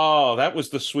like, oh, that was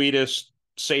the sweetest,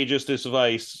 sagest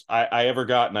advice I ever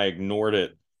got, and I ignored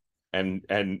it and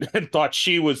thought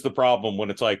she was the problem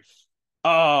when it's like,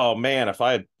 oh man, if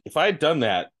I had done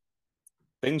that,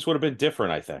 things would have been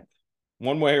different, I think.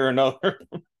 One way or another.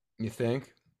 You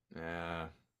think? Yeah.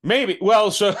 Maybe.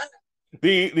 Well, so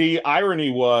the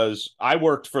irony was I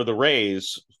worked for the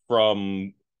Rays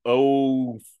from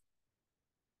oh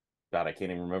God, I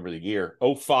can't even remember the year.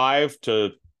 '05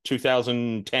 to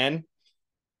 2010.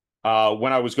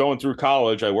 When I was going through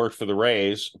college, I worked for the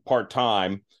Rays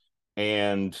part-time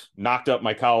and knocked up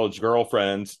my college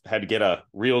girlfriends, had to get a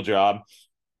real job.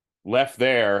 Left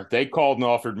there. They called and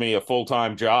offered me a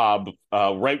full-time job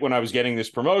right when I was getting this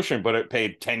promotion, but it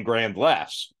paid 10 grand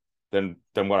less. than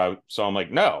what I. So I'm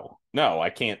like, no, I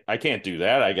can't do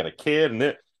that. I got a kid, and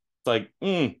it's like,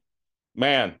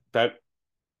 man, that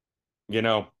you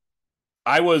know,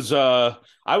 I was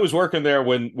working there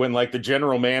when like the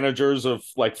general managers of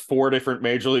like 4 different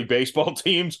Major League Baseball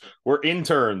teams were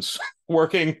interns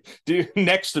working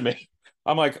next to me.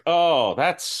 I'm like, oh,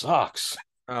 that sucks.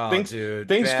 Oh, Things dude,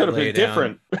 things could bad have lay been down.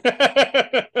 different.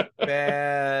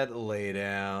 Bad lay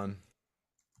down.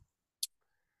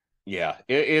 Yeah,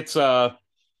 it's but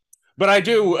I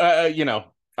do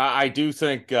I do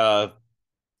think the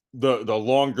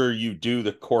longer you do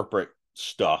the corporate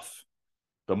stuff,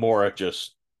 the more it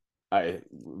just I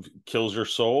kills your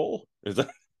soul. Is that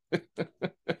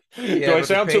do Yeah, I but the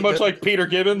sound too pay much like Peter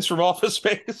Gibbons from Office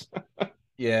Space?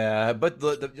 yeah, but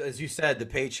as you said, the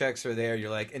paychecks are there. You're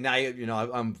like, and now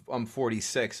I'm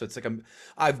 46, so it's like I'm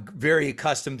very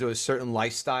accustomed to a certain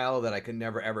lifestyle that I could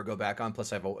never ever go back on.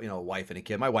 Plus, I have a wife and a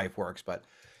kid. My wife works,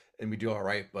 and we do all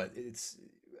right. But it's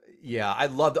yeah, I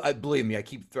believe me. I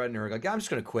keep threatening her like I'm just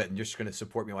going to quit and you're just going to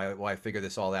support me while I figure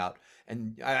this all out.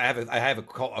 And I have a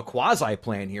quasi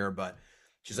plan here, but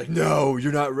she's like, no,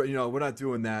 you're not. We're not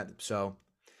doing that. So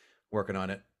working on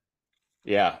it.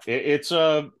 Yeah, it's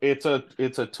a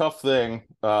tough thing.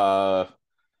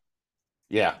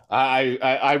 Yeah,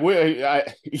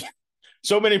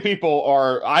 so many people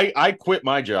are. I quit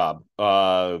my job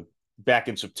back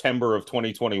in September of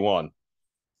 2021,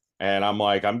 and I'm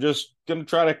like, I'm just gonna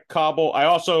try to cobble. I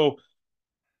also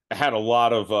had a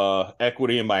lot of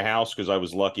equity in my house because I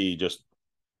was lucky just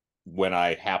when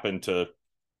I happened to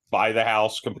buy the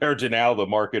house compared to now the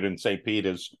market in St. Pete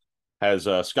has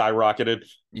skyrocketed.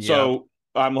 Yep. So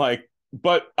I'm like,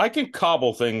 but I can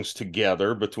cobble things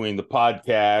together between the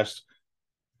podcast.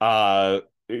 The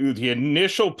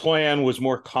initial plan was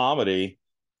more comedy,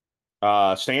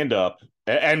 stand up,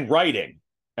 and writing.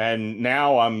 And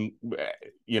now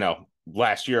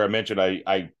last year I mentioned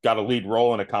I got a lead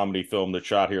role in a comedy film that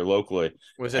shot here locally.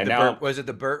 Was it And the Burt? now, Was it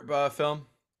the Burt film?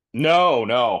 no,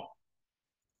 no,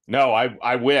 no,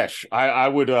 I wish I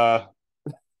would,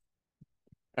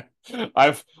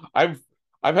 I've I've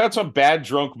I've had some bad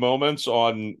drunk moments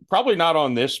on probably not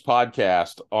on this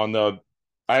podcast on the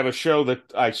I have a show that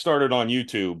I started on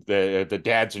YouTube, the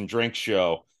Dads and Drinks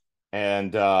show,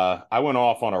 and I went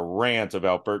off on a rant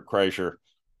about Bert Kreischer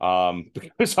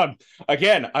because I'm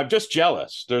just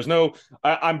jealous.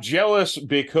 I'm jealous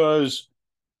because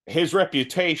his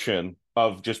reputation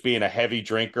of just being a heavy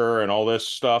drinker and all this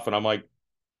stuff, and I'm like,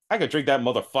 I could drink that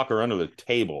motherfucker under the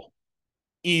table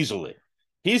easily.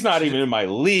 He's not even in my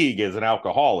league as an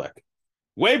alcoholic.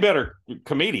 Way better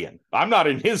comedian. I'm not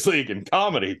in his league in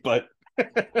comedy, but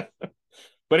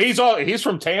he's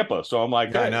from Tampa, so I'm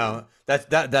like, Yeah, I hey, know.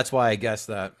 That's why I guessed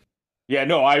that. yeah,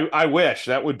 no, I wish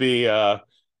that would be yeah,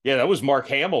 that was Mark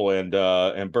Hamill and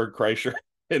Bert Kreischer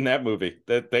in that movie.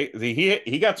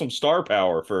 He got some star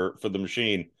power for the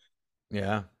machine.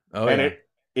 Yeah. Oh And yeah.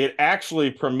 it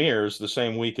actually premieres the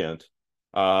same weekend.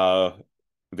 Uh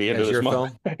the end of As this your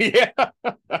month. film? Yeah.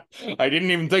 I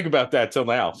didn't even think about that till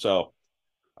now. So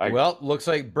I Well, looks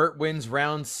like Burt wins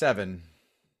round 7.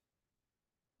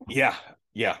 yeah,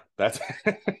 yeah, that's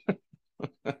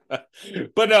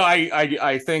but no,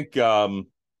 I think I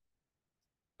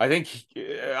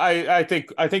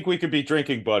think we could be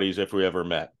drinking buddies if we ever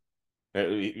met.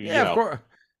 Yeah, You of know, course.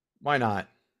 Why not?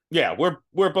 yeah,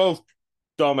 we're both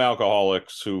dumb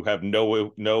alcoholics who have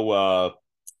no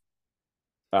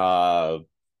uh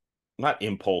not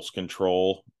impulse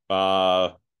control.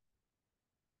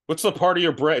 What's the part of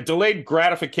your brain? Delayed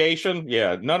gratification?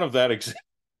 Yeah, none of that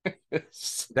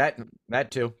exists.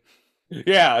 That too.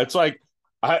 Yeah, it's like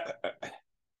I,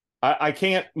 I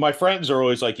can't. My friends are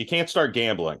always like, you can't start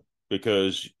gambling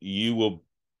because you will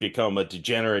become a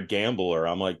degenerate gambler.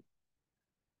 I'm like,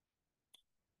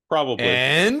 probably,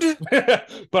 And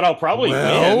but I'll probably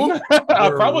well, win.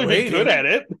 I'll we're probably be good waiting. at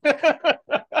it.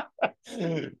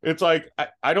 It's like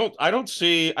I don't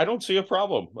see a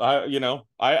problem.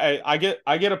 I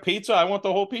get a pizza. I want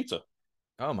the whole pizza.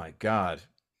 Oh my God.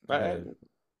 I, I,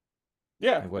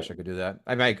 yeah. I wish I could do that.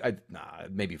 Nah,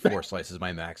 maybe 4 slices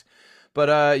my max.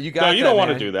 But you No, got you that, don't want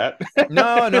to man. do that.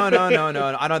 No, no, no, no, no.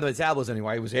 I don't have the metabolism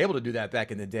anymore. I was able to do that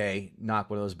back in the day, knock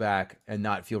one of those back and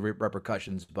not feel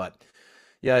repercussions. But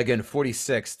yeah, again,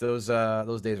 46. Those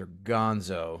days are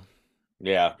gonzo.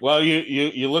 Yeah. Well,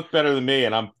 you look better than me,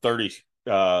 and I'm 30.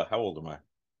 How old am I?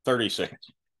 36.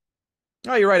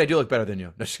 Oh, you're right. I do look better than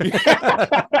you.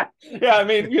 Yeah, I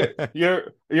mean,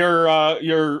 you're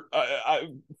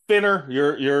thinner.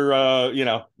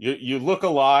 You look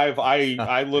alive.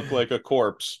 I look like a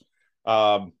corpse.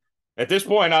 Um, At this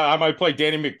point, I might play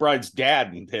Danny McBride's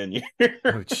dad in 10 years.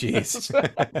 Oh, jeez.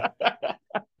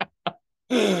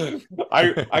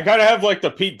 I kind of have like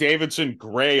the Pete Davidson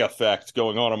gray effect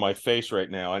going on my face right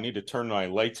now. I need to turn my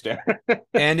lights down.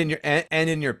 And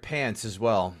in your pants as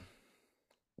well.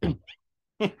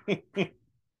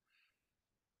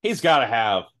 He's got to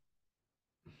have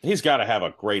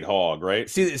a great hog, right?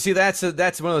 See, that's one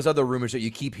of those other rumors that you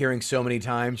keep hearing so many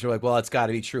times. You're like, well, it's got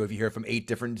to be true if you hear from 8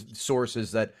 different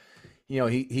sources that,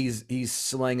 he's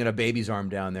slinging a baby's arm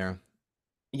down there.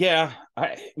 Yeah,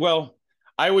 I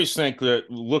always think that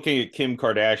looking at Kim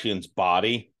Kardashian's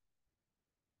body,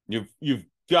 you've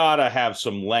got to have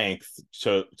some length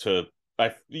to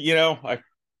I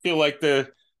feel like I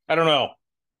don't know.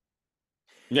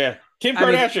 Yeah, Kim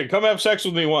Kardashian, come have sex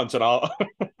with me once and I'll.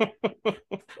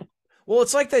 Well,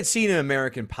 it's like that scene in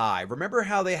American Pie. Remember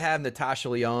how they had Natasha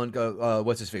Lyonne go,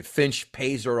 what's his face? Finch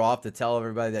pays her off to tell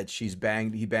everybody that he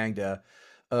banged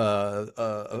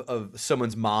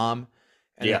someone's mom.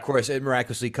 And of course, it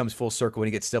miraculously comes full circle when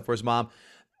he gets still for his mom.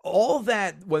 All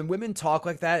that, when women talk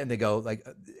like that and they go like,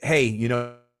 hey, you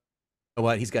know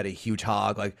what? He's got a huge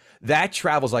hog. Like that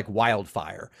travels like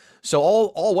wildfire. So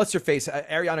all what's her face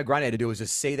Ariana Grande had to do was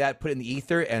just say that, put it in the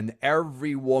ether, and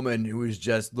every woman who was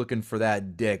just looking for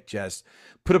that dick just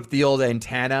put up the old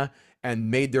antenna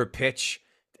and made their pitch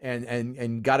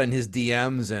and got in his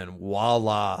DMs, and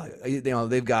voila,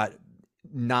 they've got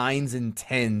 9s and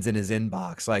 10s in his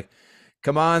inbox. Like,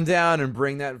 come on down and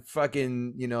bring that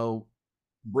fucking,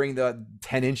 bring the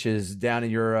 10 inches down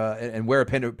in your and wear a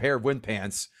pair of wind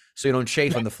pants so you don't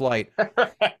chafe on the flight.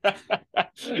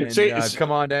 And,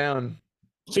 come on down.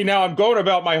 See, now I'm going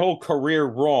about my whole career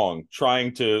wrong,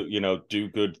 trying to, do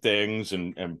good things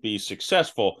and be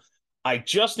successful. I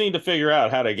just need to figure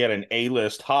out how to get an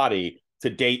A-list hottie to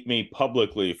date me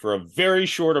publicly for a very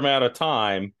short amount of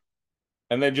time,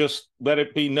 and then just let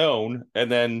it be known,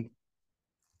 and then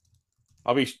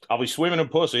I'll be swimming in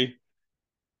pussy,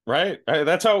 right?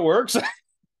 That's how it works,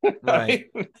 right?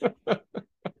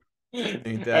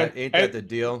 Ain't that the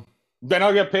deal? Then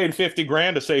I'll get paid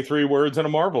 $50,000 to say 3 words in a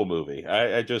Marvel movie.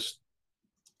 I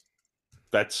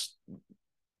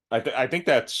think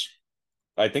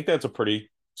that's a pretty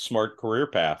smart career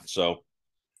path. So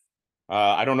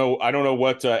I don't know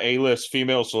what A-list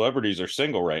female celebrities are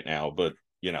single right now, but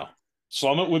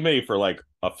slum it with me for like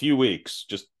a few weeks,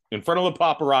 just in front of the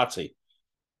paparazzi.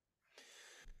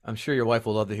 I'm sure your wife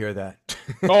will love to hear that.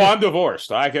 Oh, I'm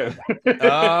divorced. I can.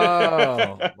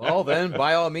 Oh, well then,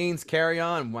 by all means, carry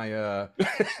on, my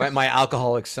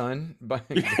alcoholic son.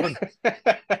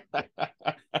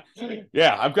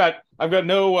 Yeah, I've got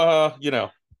no,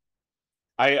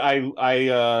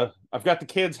 I've got the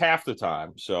kids half the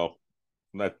time, so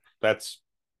that's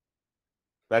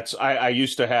I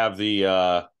used to have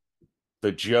the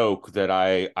joke that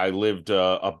I lived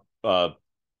a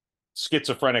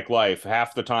schizophrenic life.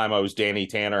 Half the time I was Danny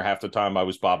Tanner, half the time I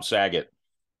was Bob Saget.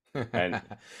 And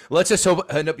let's just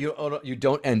hope you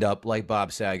don't end up like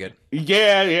Bob Saget.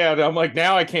 Yeah. I'm like,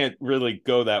 now I can't really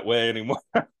go that way anymore.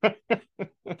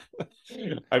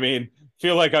 I mean,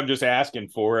 feel like I'm just asking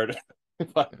for it.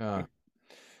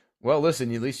 Well,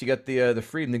 listen, at least you got the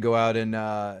freedom to go out and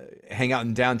hang out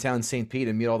in downtown St. Pete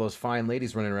and meet all those fine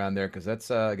ladies running around there, because that's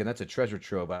a treasure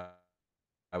trove.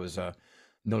 I was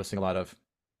noticing a lot of.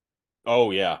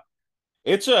 Oh yeah,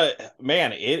 it's a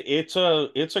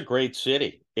great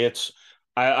city.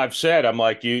 I've said, I'm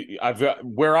like,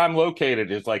 where I'm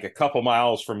located is like a couple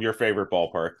miles from your favorite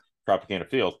ballpark, Tropicana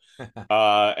Field,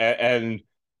 and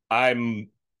I'm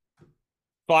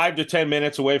 5 to 10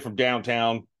 minutes away from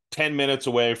downtown, 10 minutes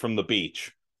away from the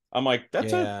beach. I'm like,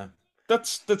 that's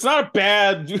not a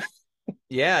bad.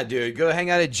 Yeah, dude, go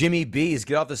hang out at Jimmy B's,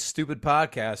 get off this stupid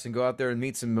podcast, and go out there and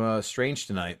meet some strange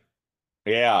tonight.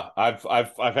 Yeah, I've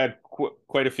had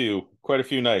quite a few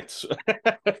nights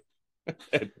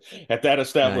at that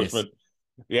establishment.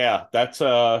 Nice. Yeah, that's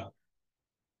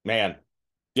man.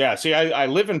 Yeah, see, I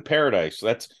live in paradise.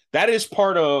 That is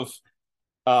part of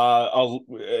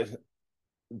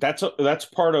that's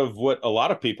part of what a lot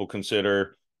of people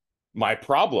consider my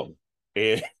problem.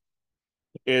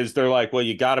 Is they're like, well,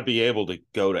 you got to be able to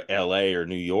go to LA or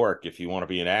New York if you want to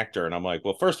be an actor. And I'm like,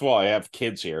 well, first of all, I have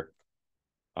kids here.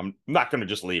 I'm not going to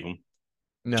just leave them.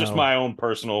 No. Just my own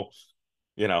personal,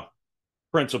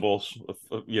 principles of,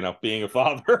 being a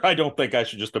father. I don't think I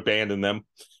should just abandon them.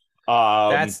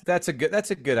 That's a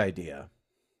good idea.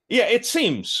 Yeah, it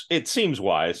seems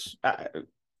wise.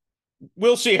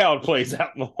 We'll see how it plays out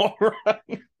in the long run.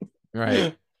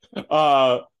 Right.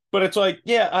 But it's like,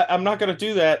 yeah, I'm not going to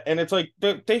do that. And it's like,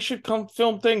 they should come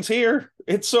film things here.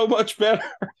 It's so much better.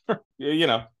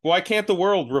 why can't the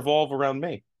world revolve around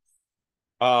me?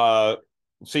 Uh,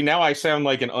 See, now I sound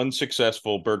like an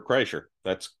unsuccessful Bert Kreischer.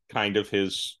 That's kind of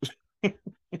his.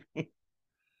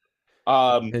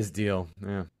 um, His deal.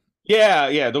 Yeah.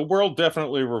 yeah, the world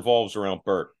definitely revolves around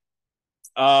Bert.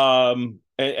 And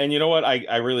you know what?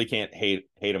 I really can't hate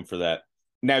him for that.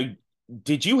 Now,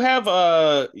 did you have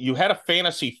you had a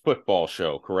fantasy football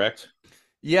show, correct?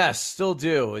 Yes, still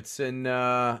do. It's in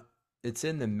the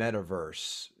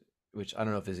metaverse, which I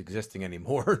don't know if is existing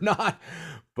anymore or not,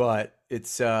 but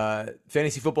it's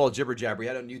fantasy football jibber jabber. We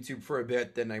had it on YouTube for a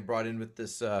bit, then I brought in with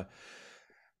this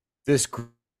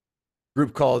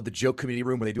group called the Joke Community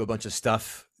Room, where they do a bunch of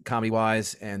stuff comedy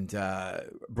wise, and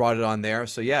brought it on there.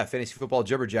 So yeah, fantasy football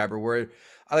jibber jabber, where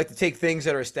I like to take things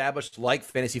that are established, like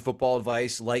fantasy football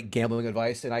advice, like gambling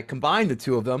advice, and I combine the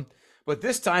two of them. But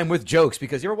this time with jokes,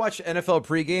 because you ever watch NFL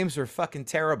pre-games? They're fucking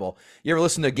terrible. You ever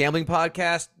listen to a gambling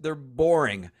podcast? They're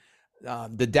boring.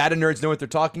 The data nerds know what they're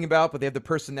talking about, but they have the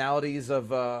personalities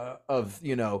of a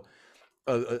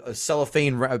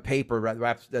cellophane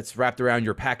paper that's wrapped around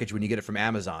your package when you get it from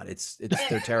Amazon.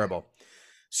 They're terrible.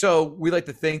 So we like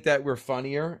to think that we're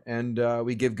funnier, and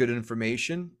we give good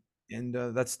information, and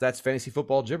that's fantasy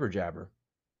football jibber jabber.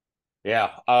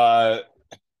 Yeah.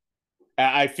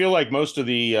 I feel like most of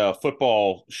the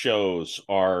football shows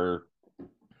are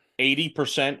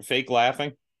 80% fake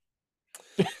laughing.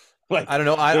 Like, I don't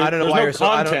know. I don't know there's why no you're so.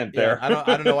 content there. I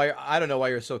don't know why. I don't know why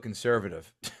you're so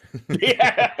conservative.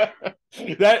 Yeah,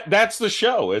 that's the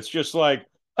show. It's just like,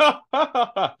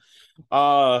 yeah.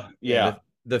 Yeah,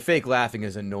 the fake laughing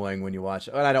is annoying when you watch.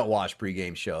 And I don't watch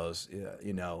pregame shows.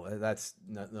 That's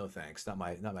no thanks. Not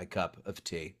my cup of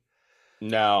tea.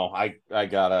 No, I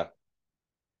gotta.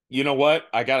 You know what?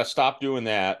 I gotta stop doing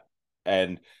that.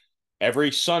 And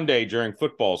every Sunday during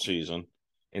football season,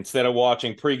 instead of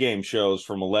watching pregame shows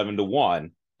from 11 to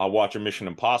 1, I'll watch a Mission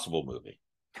Impossible movie.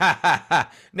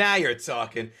 Now you're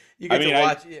talking. You I get mean, to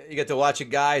watch. You get to watch a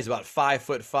guy who's about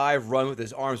 5'5" run with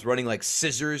his arms running like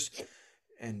scissors,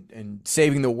 and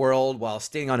saving the world while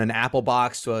staying on an apple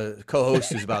box to a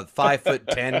co-host who's about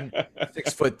 5'10",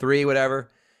 6'3",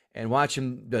 whatever, and watch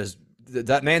him does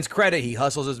that man's credit. He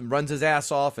hustles and runs his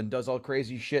ass off and does all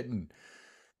crazy shit. And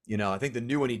I think the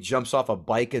new one, he jumps off a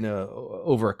bike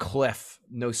over a cliff.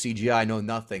 No CGI, no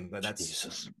nothing. But that's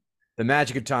Jesus. The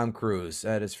magic of Tom Cruise.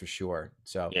 That is for sure.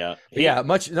 So yeah,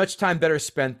 much time better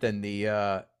spent than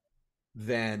watching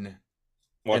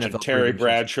NFL Terry pregame shows.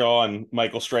 Bradshaw and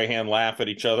Michael Strahan laugh at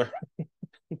each other.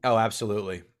 Oh,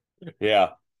 absolutely.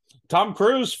 Yeah. Tom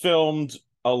Cruise filmed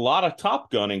a lot of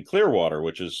Top Gun in Clearwater,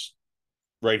 which is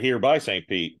right here by St.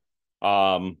 Pete.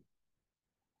 But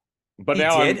He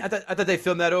now did. I thought they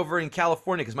filmed that over in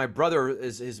California, because my brother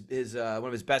is one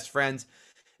of his best friends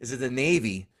is in the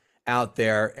Navy out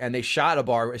there, and they shot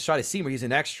a scene where he's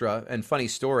an extra. And funny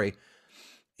story,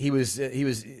 he was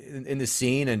in the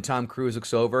scene, and Tom Cruise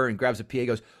looks over and grabs a PA,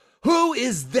 goes, "Who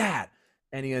is that?"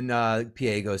 And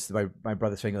PA goes to my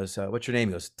brother's friend, goes, "What's your name?"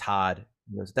 He goes, "Todd."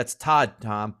 He goes, "That's Todd,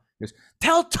 Tom." He goes,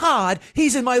 "Tell Todd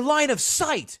he's in my line of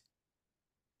sight."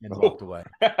 And walked away.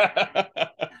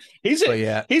 He's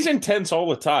intense all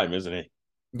the time, isn't he?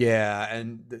 Yeah,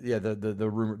 and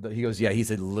the rumor that he goes, yeah, he's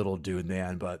a little dude,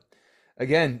 man. But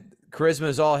again, charisma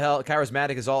is all hell,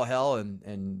 charismatic is all hell,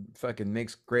 and fucking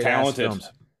makes great ass films.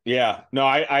 Yeah, no,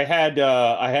 I had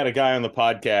a guy on the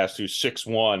podcast who's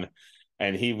 6'1",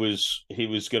 and he was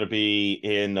going to be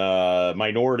in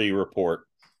Minority Report.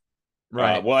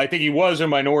 Right. Well, I think he was in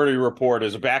Minority Report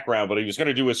as a background, but he was going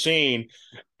to do a scene,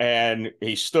 and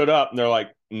he stood up, and they're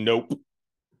like, "Nope."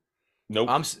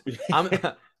 I'm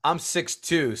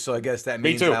 6'2", so I guess that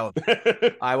means I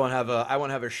won't have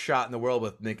a shot in the world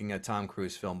with making a Tom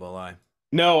Cruise film, will I?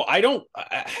 No, I don't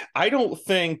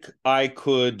think I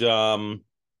could. I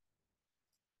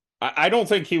don't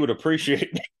think he would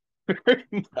appreciate me very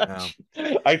much.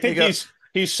 No. I think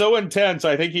he's so intense.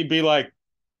 I think he'd be like,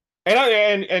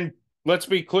 and let's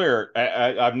be clear.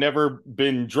 I've never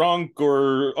been drunk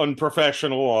or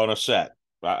unprofessional on a set.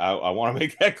 I want to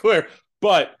make that clear,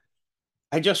 but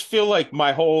I just feel like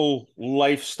my whole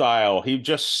lifestyle, he'd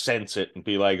just sense it and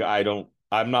be like,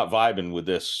 I'm not vibing with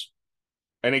this.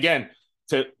 And again,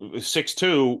 to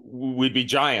 6'2", we'd be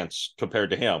giants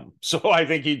compared to him. So I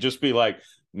think he'd just be like,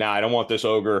 nah, I don't want this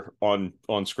ogre on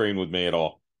screen with me at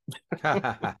all.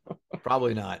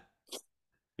 Probably not.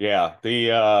 Yeah.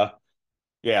 I'm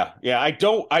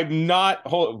not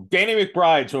Danny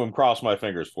McBride's who I'm crossing my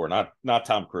fingers for, not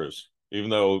Tom Cruise, even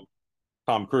though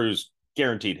Tom Cruise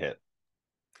guaranteed hit.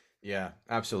 Yeah,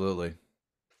 absolutely.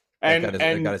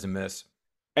 That guy is a miss.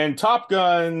 And Top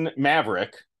Gun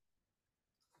Maverick,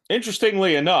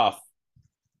 interestingly enough,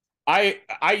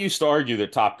 I used to argue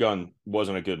that Top Gun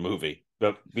wasn't a good movie,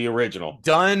 the original.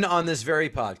 Done on this very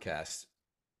podcast.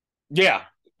 Yeah,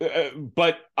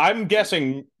 but I'm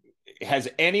guessing, has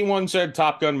anyone said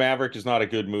Top Gun Maverick is not a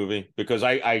good movie? Because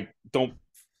I don't.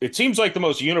 It seems like the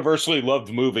most universally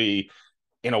loved movie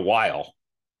in a while.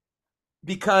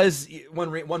 Because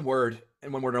one word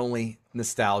and one word only,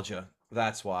 nostalgia.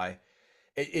 That's why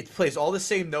it plays all the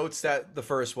same notes that the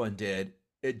first one did.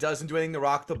 It doesn't do anything to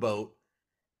rock the boat,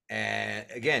 and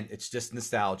again, it's just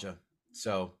nostalgia.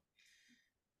 So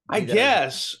I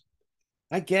guess,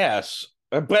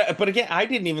 but again, I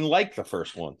didn't even like the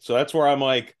first one, so that's where I'm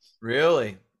like,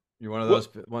 really, you're one of those,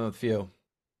 one of the few.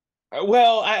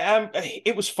 well, I'm.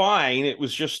 It was fine. It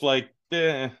was just like,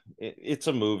 it's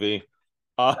a movie.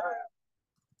 Uh,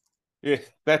 yeah,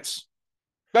 that's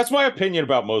my opinion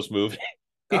about most movies.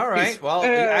 All right. Well,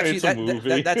 actually, It's a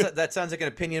movie. that sounds like an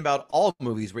opinion about all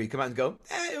movies where you come out and go,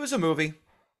 it was a movie.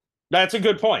 That's a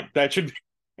good point. That should.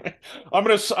 I'm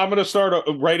gonna start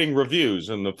writing reviews,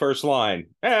 and the first line,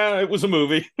 it was a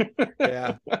movie.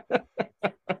 Yeah.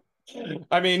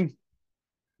 I mean,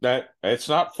 that it's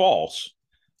not false.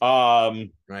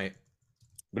 Um, Right.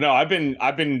 but no,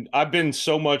 I've been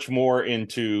so much more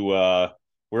into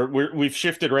we've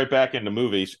shifted right back into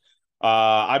movies.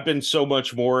 I've been so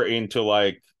much more into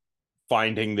like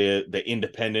finding the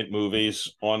independent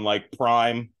movies on like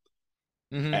Prime,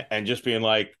 Mm-hmm. and just being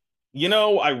like,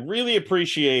 I really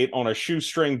appreciate on a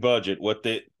shoestring budget what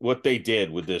they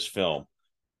did with this film.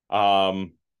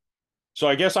 Um, so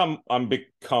I guess I'm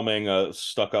becoming a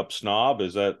stuck-up snob.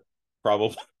 Is that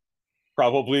probably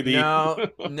probably the No,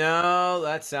 no,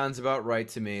 that sounds about right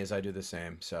to me as I do the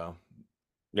same. So,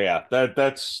 yeah,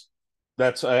 that's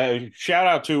a shout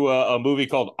out to a movie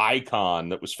called Icon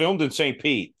that was filmed in St.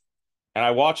 Pete, and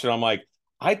I watched it. I'm like,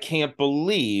 I can't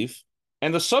believe,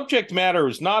 and the subject matter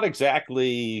is not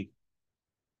exactly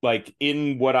like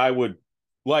in what I would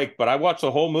like, but I watched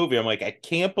the whole movie. I'm like, I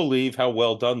can't believe how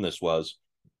well done this was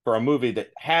for a movie that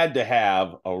had to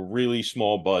have a really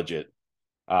small budget.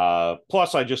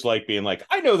 Plus I just like being like,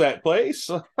 I know that place.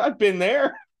 I've been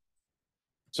there.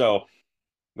 So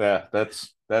yeah,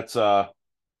 that's hey,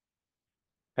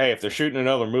 if they're shooting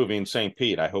another movie in St.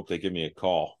 Pete, I hope they give me a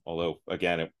call. Although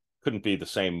again, it couldn't be the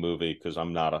same movie because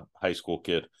I'm not a high school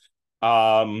kid.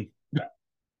 Um,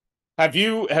 have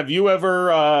you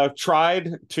ever tried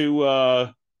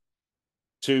I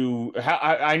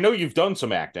know you've done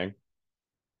some acting.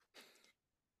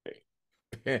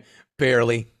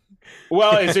 barely.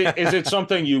 Well, is it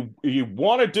something you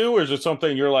want to do, or is it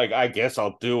something you're like, I guess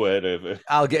I'll do it?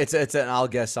 I'll get it's an I'll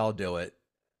guess I'll do it.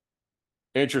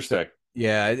 So, Interesting.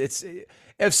 yeah, it's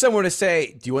if someone were to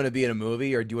say, "Do you want to be in a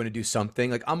movie or do you want to do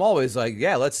something?" Like I'm always like,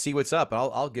 "Yeah, let's see what's up.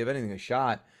 I'll give anything a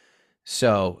shot."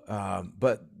 So,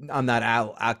 but I'm not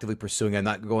actively pursuing it. I'm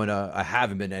not going to. I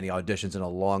haven't been to any auditions in a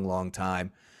long, long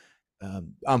time.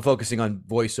 I'm focusing on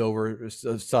voiceover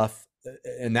stuff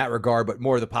in that regard, but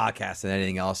more the podcast than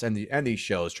anything else, and these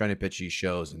shows, trying to pitch these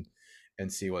shows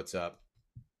and see what's up.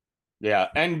 Yeah.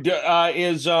 And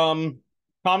is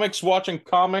comics watching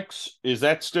comics, is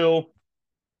that still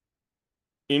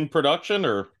in production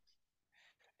or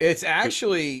It's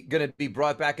actually going to be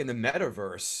brought back in the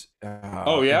metaverse.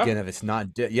 oh yeah? Again, if it's not,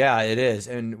 yeah, it is.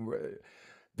 And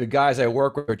the guys I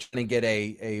work with are trying to get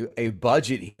a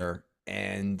budget here,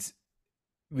 and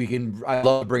we can. I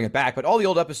love to bring it back, but all the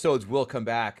old episodes will come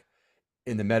back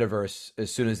in the metaverse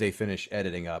as soon as they finish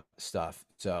editing up stuff.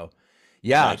 So,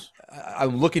 yeah, Nice.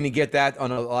 I'm looking to get that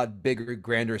on a lot bigger,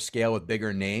 grander scale with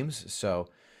bigger names. So,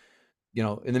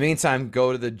 in the meantime,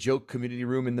 go to the joke community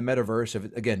room in the metaverse.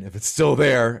 If it's still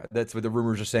there, that's what the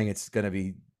rumors are saying. It's going to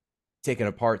be taken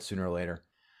apart sooner or later.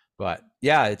 But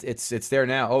yeah, it's there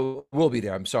now. Oh, it will be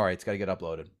there. I'm sorry, it's got to get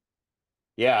uploaded.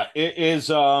 Yeah, it is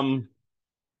the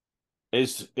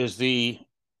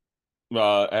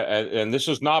and this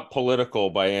is not political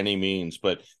by any means,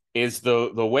 but is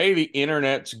the way the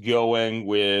internet's going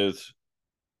with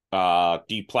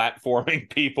deplatforming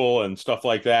people and stuff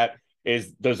like that,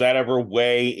 does that ever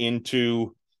weigh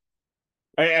into,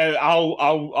 and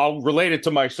I'll relate it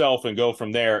to myself and go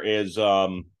from there, is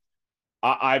I've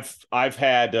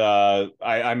had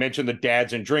I mentioned the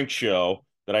Dads and Drink show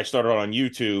that I started on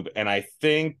YouTube, and I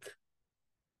think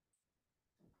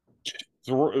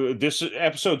this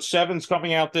episode 7's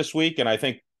coming out this week, and I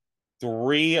think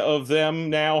 3 of them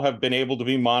now have been able to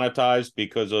be monetized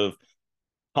because of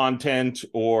content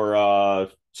or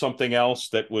something else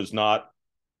that was not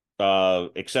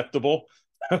acceptable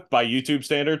by YouTube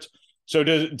standards. So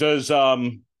does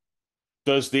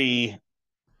the,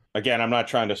 again, I'm not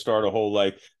trying to start a whole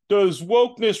like, does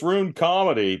wokeness ruin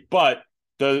comedy, but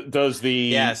Does the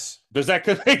Yes. does that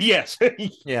yes.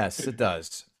 Yes, it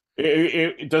does.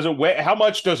 It doesn't weigh. How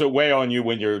much does it weigh on you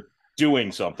when you're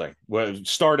doing something,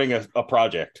 starting a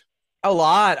project? A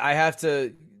lot. I have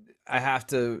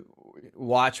to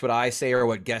watch what I say or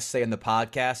what guests say in the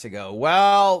podcast and go,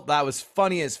 well, that was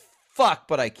funny as fuck,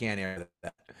 but I can't air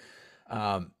that.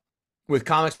 With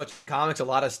comics, a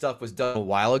lot of stuff was done a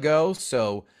while ago.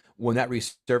 So when that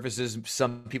resurfaces,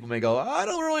 some people may go, I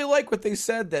don't really like what they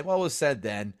said then. What was said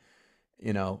then?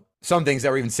 Some things that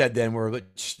were even said then were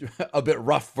a bit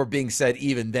rough for being said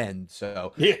even then.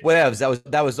 So Yeah, whatever.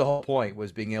 That was the whole point,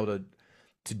 was being able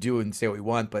to do and say what we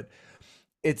want. But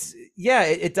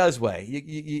it does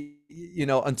weigh.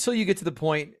 Until you get to the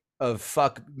point of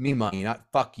fuck me money, not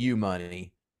fuck you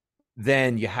money,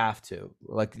 then you have to.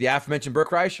 Like the aforementioned Bert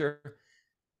Kreischer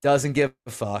doesn't give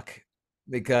a fuck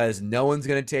because no one's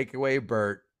going to take away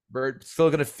Bert. Bert's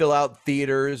still going to fill out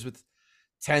theaters with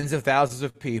tens of thousands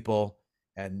of people,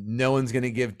 and no one's going to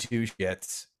give two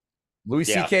shits. Louis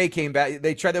yeah, C.K. came back.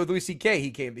 They tried that with Louis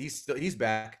C.K. He's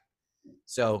back.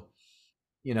 So,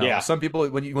 yeah, some people,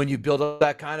 when you build up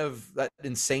that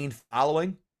insane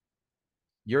following,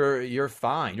 you're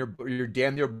fine. You're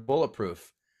damn near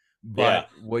bulletproof. yeah,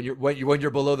 But when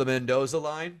you're below the Mendoza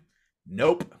line,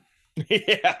 nope.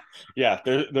 yeah, yeah.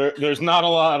 There's not a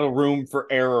lot of room for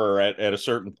error at a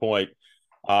certain point.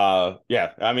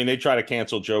 Yeah. I mean, they try to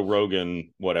cancel Joe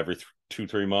Rogan every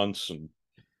 2-3 months, and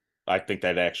I think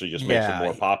that actually just makes him Yeah.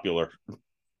 more popular.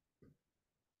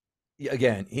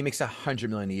 Again, he makes $100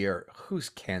 million a year. Who's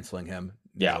canceling him?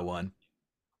 Yeah. No one.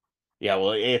 Yeah,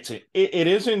 well, it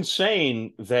is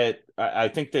insane that I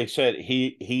think they said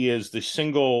he is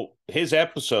his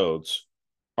episodes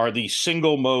are the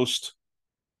single most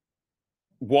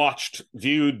watched,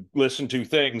 viewed, listened to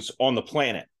things on the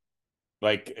planet,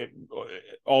 like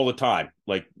all the time.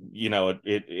 Like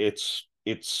it's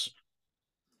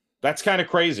that's kind of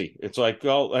crazy. It's like,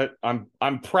 oh,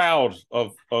 I'm proud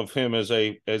of him as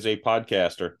a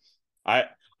podcaster. I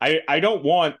I don't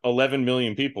want 11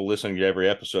 million people listening to every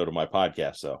episode of my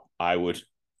podcast, though. I would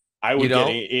You get don't?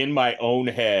 in my own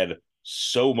head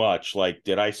so much. Like,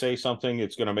 did I say something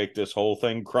that's going to make this whole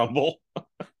thing crumble?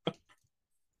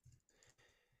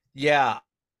 Yeah.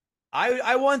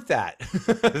 I want that.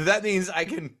 That means I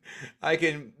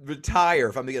can retire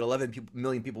if I'm to get 11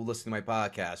 million people listening to my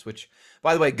podcast. Which,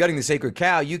 by the way, gutting the sacred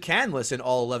cow, you can listen,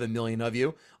 all 11 million of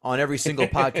you, on every single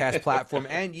podcast platform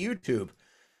and YouTube.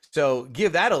 So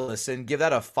give that a listen, give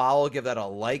that a follow, give that a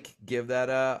like, give that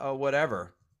a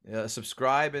whatever,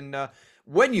 subscribe, and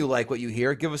when you like what you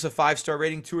hear, give us a 5-star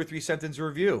rating, 2 or 3 sentence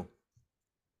review.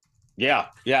 Yeah,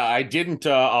 yeah. I didn't.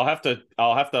 I'll have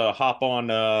to hop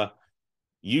on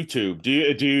YouTube. Do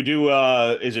you do?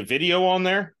 Is it video on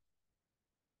there?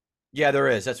 Yeah, there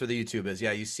is. That's where the YouTube is.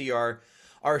 Yeah, you see our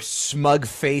smug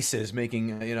faces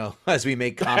making, as we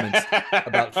make comments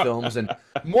about films, and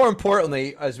more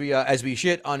importantly, as we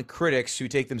shit on critics who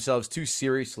take themselves too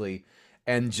seriously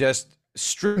and just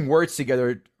string words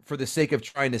together for the sake of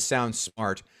trying to sound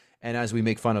smart, and as we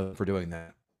make fun of them for doing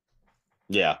that.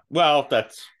 Yeah. Well,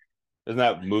 isn't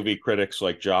that movie critics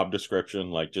like job description?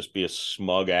 Like, just be a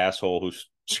smug asshole who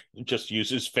just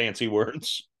uses fancy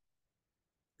words.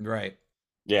 Right.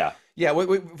 Yeah. Yeah.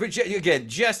 Again,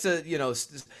 just to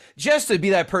be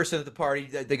that person at the party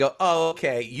that they go, oh,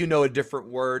 okay, you know a different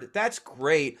word. That's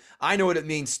great. I know what it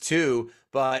means too,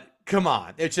 but come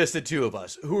on, it's just the two of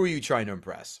us. Who are you trying to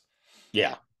impress?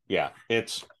 Yeah. Yeah.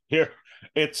 It's here.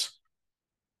 It's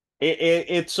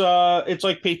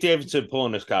like Pete Davidson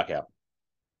pulling his cock out,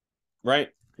 right?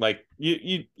 Like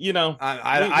you know.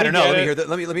 I don't know. Let me hear that.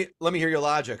 Let me hear your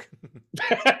logic.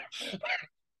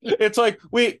 It's like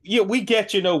we get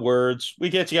words. We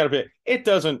get you got a bit. It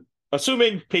doesn't.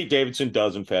 Assuming Pete Davidson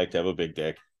does in fact have a big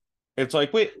dick, it's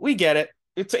like we get it.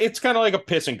 It's kind of like a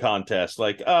pissing contest.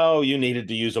 Like, oh, you needed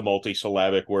to use a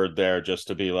multisyllabic word there just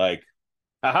to be like,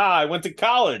 aha, I went to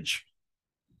college.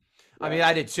 I mean,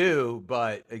 I did too,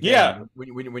 but again, Yeah.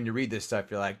 when you read this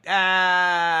stuff, you're like,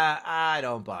 I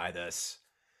don't buy this.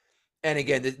 And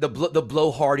again, the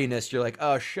blowhardiness, you're like,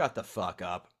 oh, shut the fuck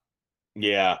up.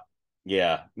 Yeah.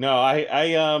 Yeah. No,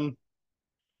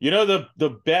 the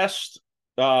best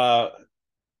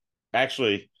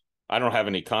actually, I don't have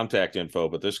any contact info,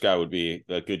 but this guy would be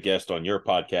a good guest on your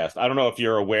podcast. I don't know if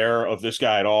you're aware of this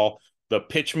guy at all. The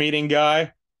pitch meeting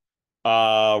guy,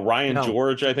 Ryan No.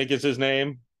 George, I think is his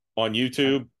name, on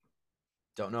YouTube.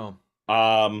 Don't know.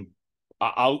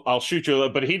 I'll shoot you,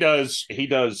 but he does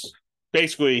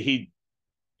basically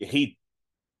he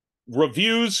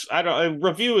reviews. I don't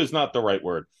review is not the right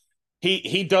word.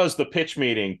 He does the pitch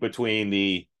meeting between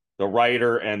the the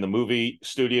writer and the movie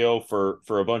studio for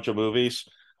a bunch of movies.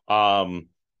 Um,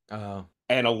 Oh,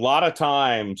 and a lot of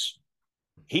times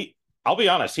I'll be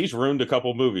honest, he's ruined a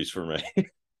couple movies for me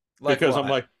like because I'm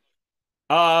what?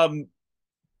 like, um,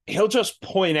 he'll just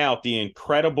point out the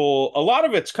incredible. A lot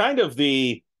of it's kind of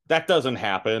that doesn't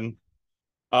happen.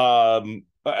 A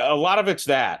lot of it's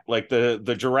that, like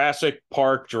the Jurassic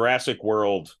Park, Jurassic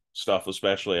World stuff,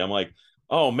 especially. I'm like,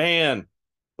 oh man,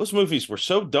 those movies were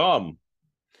so dumb,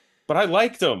 but I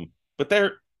liked them. But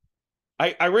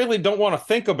I really don't want to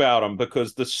think about them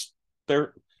because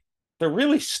they're they're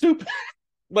really stupid.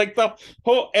 Like the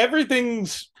whole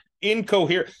everything's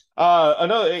incoherent.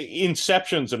 Another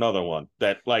Inception's another one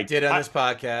that like Did on this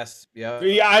podcast. Yeah.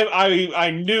 yeah,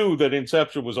 I knew that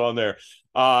Inception was on there.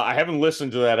 I haven't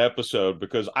listened to that episode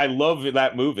because I love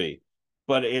that movie,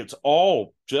 but it's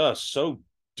all just so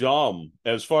dumb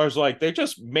as far as like they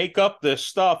just make up this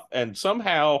stuff and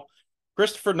somehow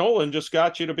Christopher Nolan just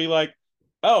got you to be like,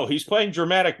 oh, he's playing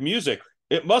dramatic music.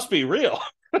 It must be real.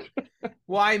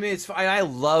 Well, I mean, I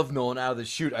love Nolan out of the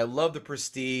chute. I love The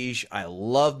Prestige. I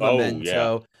love Oh yeah.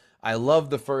 Memento. I love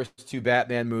the first two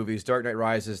Batman movies. Dark Knight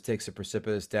Rises takes a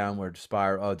precipitous downward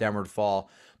fall.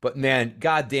 But man,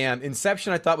 goddamn,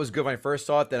 Inception I thought was good when I first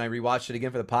saw it. Then I rewatched it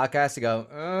again for the podcast to go,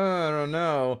 oh, I don't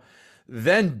know.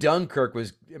 Then Dunkirk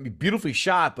was, I mean, beautifully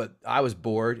shot, but I was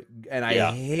bored, and Yeah.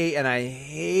 I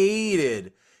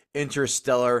hated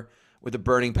Interstellar with a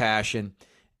burning passion.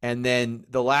 And then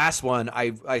the last one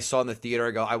I saw in the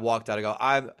theater, I walked out,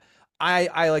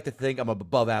 I like to think I'm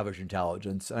above average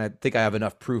intelligence, and I think I have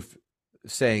enough proof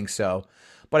saying so.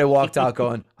 But I walked out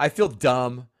going, I feel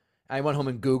dumb. I went home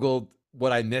and Googled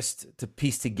what I missed to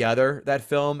piece together that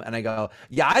film, and I go,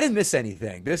 yeah, I didn't miss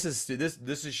anything. This is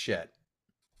shit.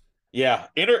 Yeah,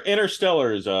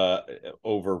 Interstellar is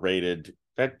overrated.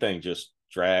 That thing just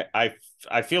drag. I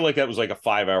feel like that was like a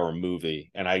 5 hour movie,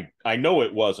 and I know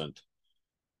it wasn't.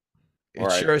 All It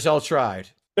right, sure as hell tried.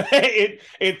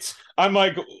 it's. I'm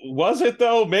like, was it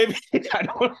though? Maybe I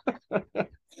don't.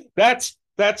 That's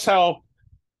how.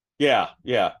 Yeah,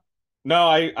 yeah. No,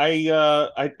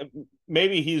 I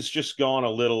maybe he's just gone a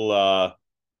little.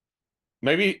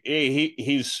 Maybe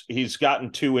he's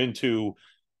gotten too into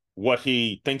what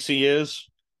he thinks he is,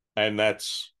 and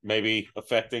that's maybe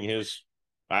affecting his.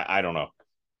 I don't know.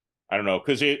 I don't know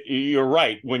because you're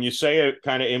right when you say it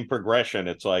kind of in progression.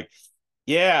 It's like,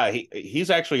 yeah, he's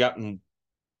actually gotten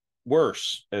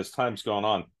worse as time's gone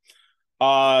on.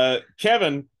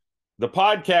 Kevin, the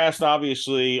podcast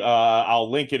obviously,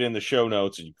 I'll link it in the show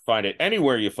notes, and you can find it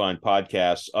anywhere you find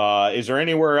podcasts. Is there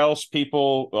anywhere else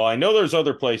people? Well, I know there's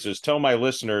other places. Tell my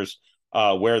listeners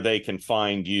where they can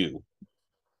find you.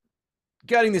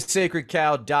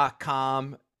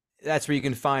 GuttingTheSacredCow.com. That's where you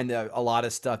can find a lot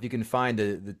of stuff. You can find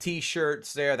the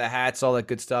t-shirts there, the hats, all that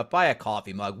good stuff. Buy a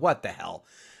coffee mug. What the hell?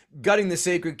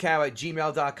 GuttingTheSacredCow at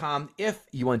gmail.com. If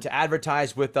you want to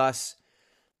advertise with us,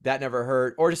 that never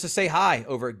hurt. Or just to say hi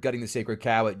over at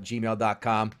GuttingTheSacredCow at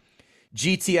gmail.com.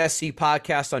 GTSC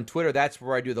Podcast on Twitter. That's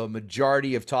where I do the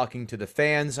majority of talking to the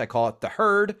fans. I call it the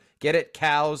herd. Get it?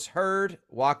 Cows, herd,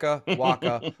 waka,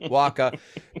 waka, waka.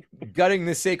 Gutting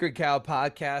the Sacred Cow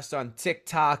Podcast on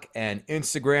TikTok and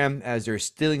Instagram, as they're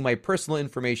stealing my personal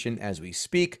information as we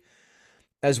speak,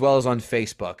 as well as on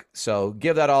Facebook. So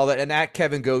give that all that. And at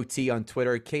Kevin Gootee on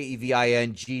Twitter,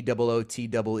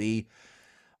 KEVINGOOTEE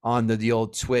on the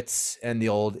old twits and the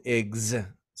old igs.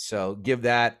 So give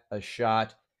that a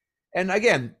shot. And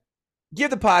again,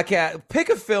 give the podcast, pick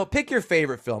a film, pick your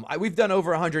favorite film. We've done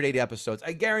over 180 episodes.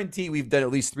 I guarantee we've done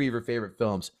at least 3 of your favorite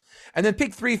films. And then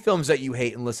pick 3 films that you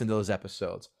hate and listen to those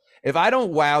episodes. If I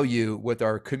don't wow you with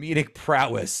our comedic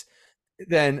prowess,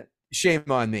 then shame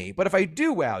on me. But if I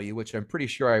do wow you, which I'm pretty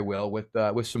sure I will,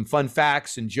 with some fun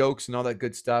facts and jokes and all that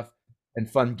good stuff and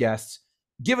fun guests,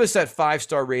 give us that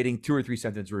 5-star rating, 2 or 3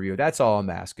 sentence review. That's all I'm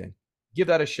asking. Give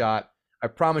that a shot. I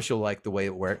promise you'll like the way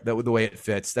it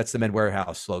fits. That's the Men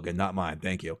Warehouse slogan, not mine.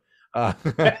 Thank you. I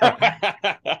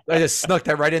just snuck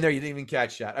that right in there. You didn't even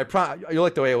catch that. You'll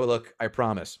like the way it will look. I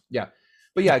promise. Yeah.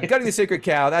 But yeah, Gutting the Sacred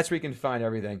Cow. That's where you can find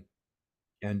everything.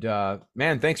 And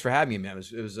man, thanks for having me, man.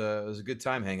 It was a good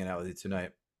time hanging out with you tonight.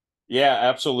 Yeah,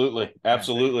 absolutely.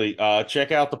 Absolutely.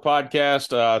 Check out the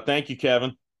podcast. Thank you,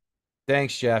 Kevin.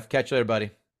 Thanks, Jeff. Catch you later,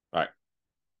 buddy. All right.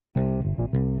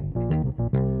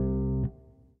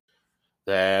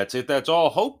 That's it. That's all.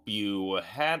 Hope you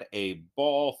had a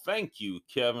ball. Thank you,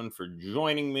 Kevin, for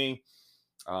joining me.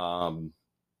 It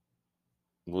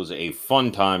was a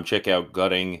fun time. Check out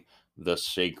Gutting the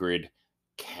Sacred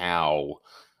Cow.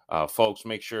 Folks,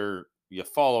 make sure you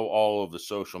follow all of the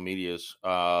social medias.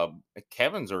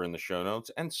 Kevin's are in the show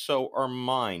notes, and so are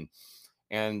mine.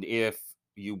 And if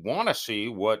you want to see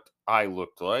what I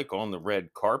looked like on the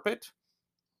red carpet,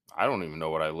 I don't even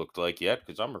know what I looked like yet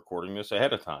because I'm recording this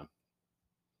ahead of time.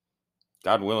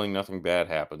 God willing, nothing bad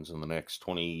happens in the next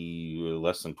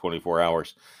less than 24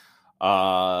 hours.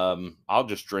 I'll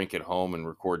just drink at home and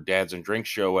record Dads and Drink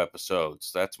Show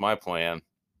episodes. That's my plan.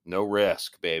 No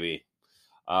risk, baby.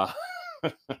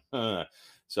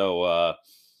 So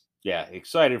yeah,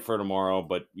 excited for tomorrow,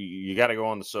 but you got to go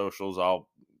on the socials. I'll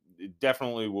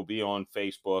definitely will be on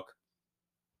Facebook,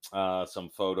 some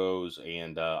photos,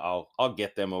 and I'll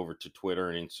get them over to Twitter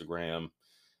and Instagram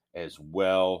as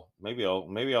well. Maybe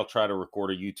I'll try to record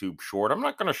a YouTube short. I'm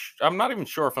not even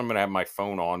sure if I'm gonna have my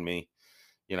phone on me.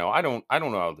 I don't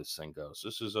know how this thing goes.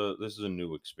 This is a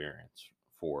new experience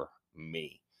for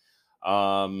me.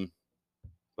 But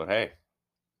hey,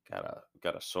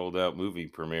 got a sold out movie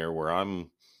premiere where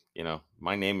I'm,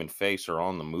 my name and face are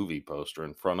on the movie poster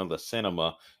in front of the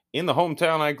cinema in the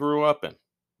hometown I grew up in.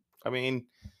 I mean,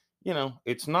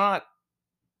 it's not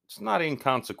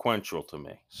inconsequential to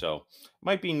me. So it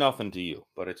might be nothing to you,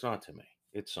 but it's not to me.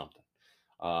 It's something.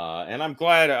 And I'm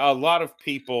glad I've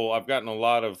gotten a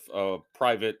lot of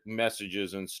private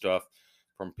messages and stuff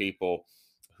from people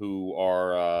who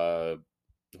are,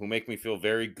 who make me feel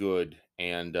very good.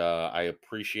 And I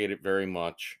appreciate it very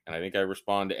much. And I think I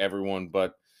respond to everyone,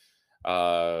 but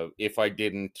if I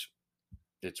didn't,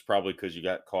 it's probably because you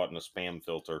got caught in a spam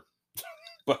filter.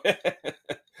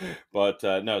 but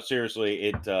no,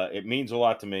 seriously, it means a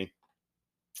lot to me.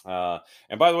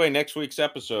 And by the way, next week's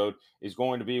episode is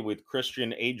going to be with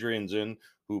Christian Adrianson,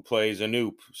 who plays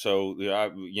Anoop. So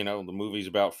the movie's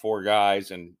about four guys,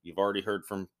 and you've already heard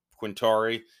from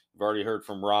Quintari, you've already heard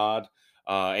from Rod,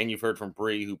 and you've heard from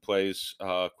Bree, who plays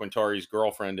Quintari's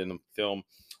girlfriend in the film.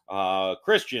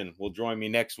 Christian will join me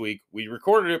next week. We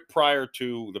recorded it prior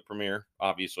to the premiere,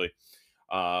 obviously,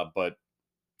 but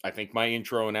I think my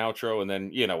intro and outro, and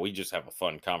then, we just have a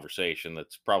fun conversation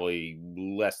that's probably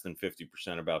less than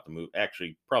 50% about the movie.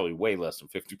 Actually, probably way less than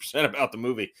 50% about the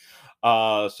movie.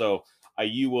 So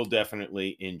you will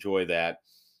definitely enjoy that.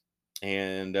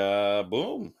 And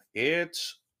boom,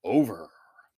 it's over.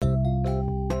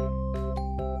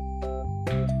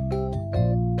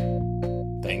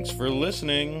 Thanks for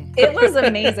listening. It was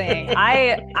amazing.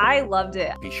 I loved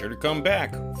it. Be sure to come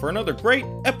back for another great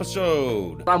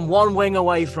episode. I'm one wing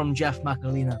away from Jeff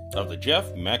Macalino. Of the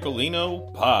Jeff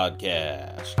Macalino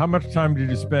Podcast. How much time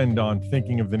did you spend on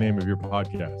thinking of the name of your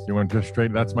podcast? You want just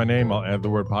straight, that's my name, I'll add the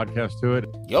word podcast to it?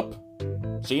 Yup.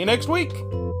 See you next week.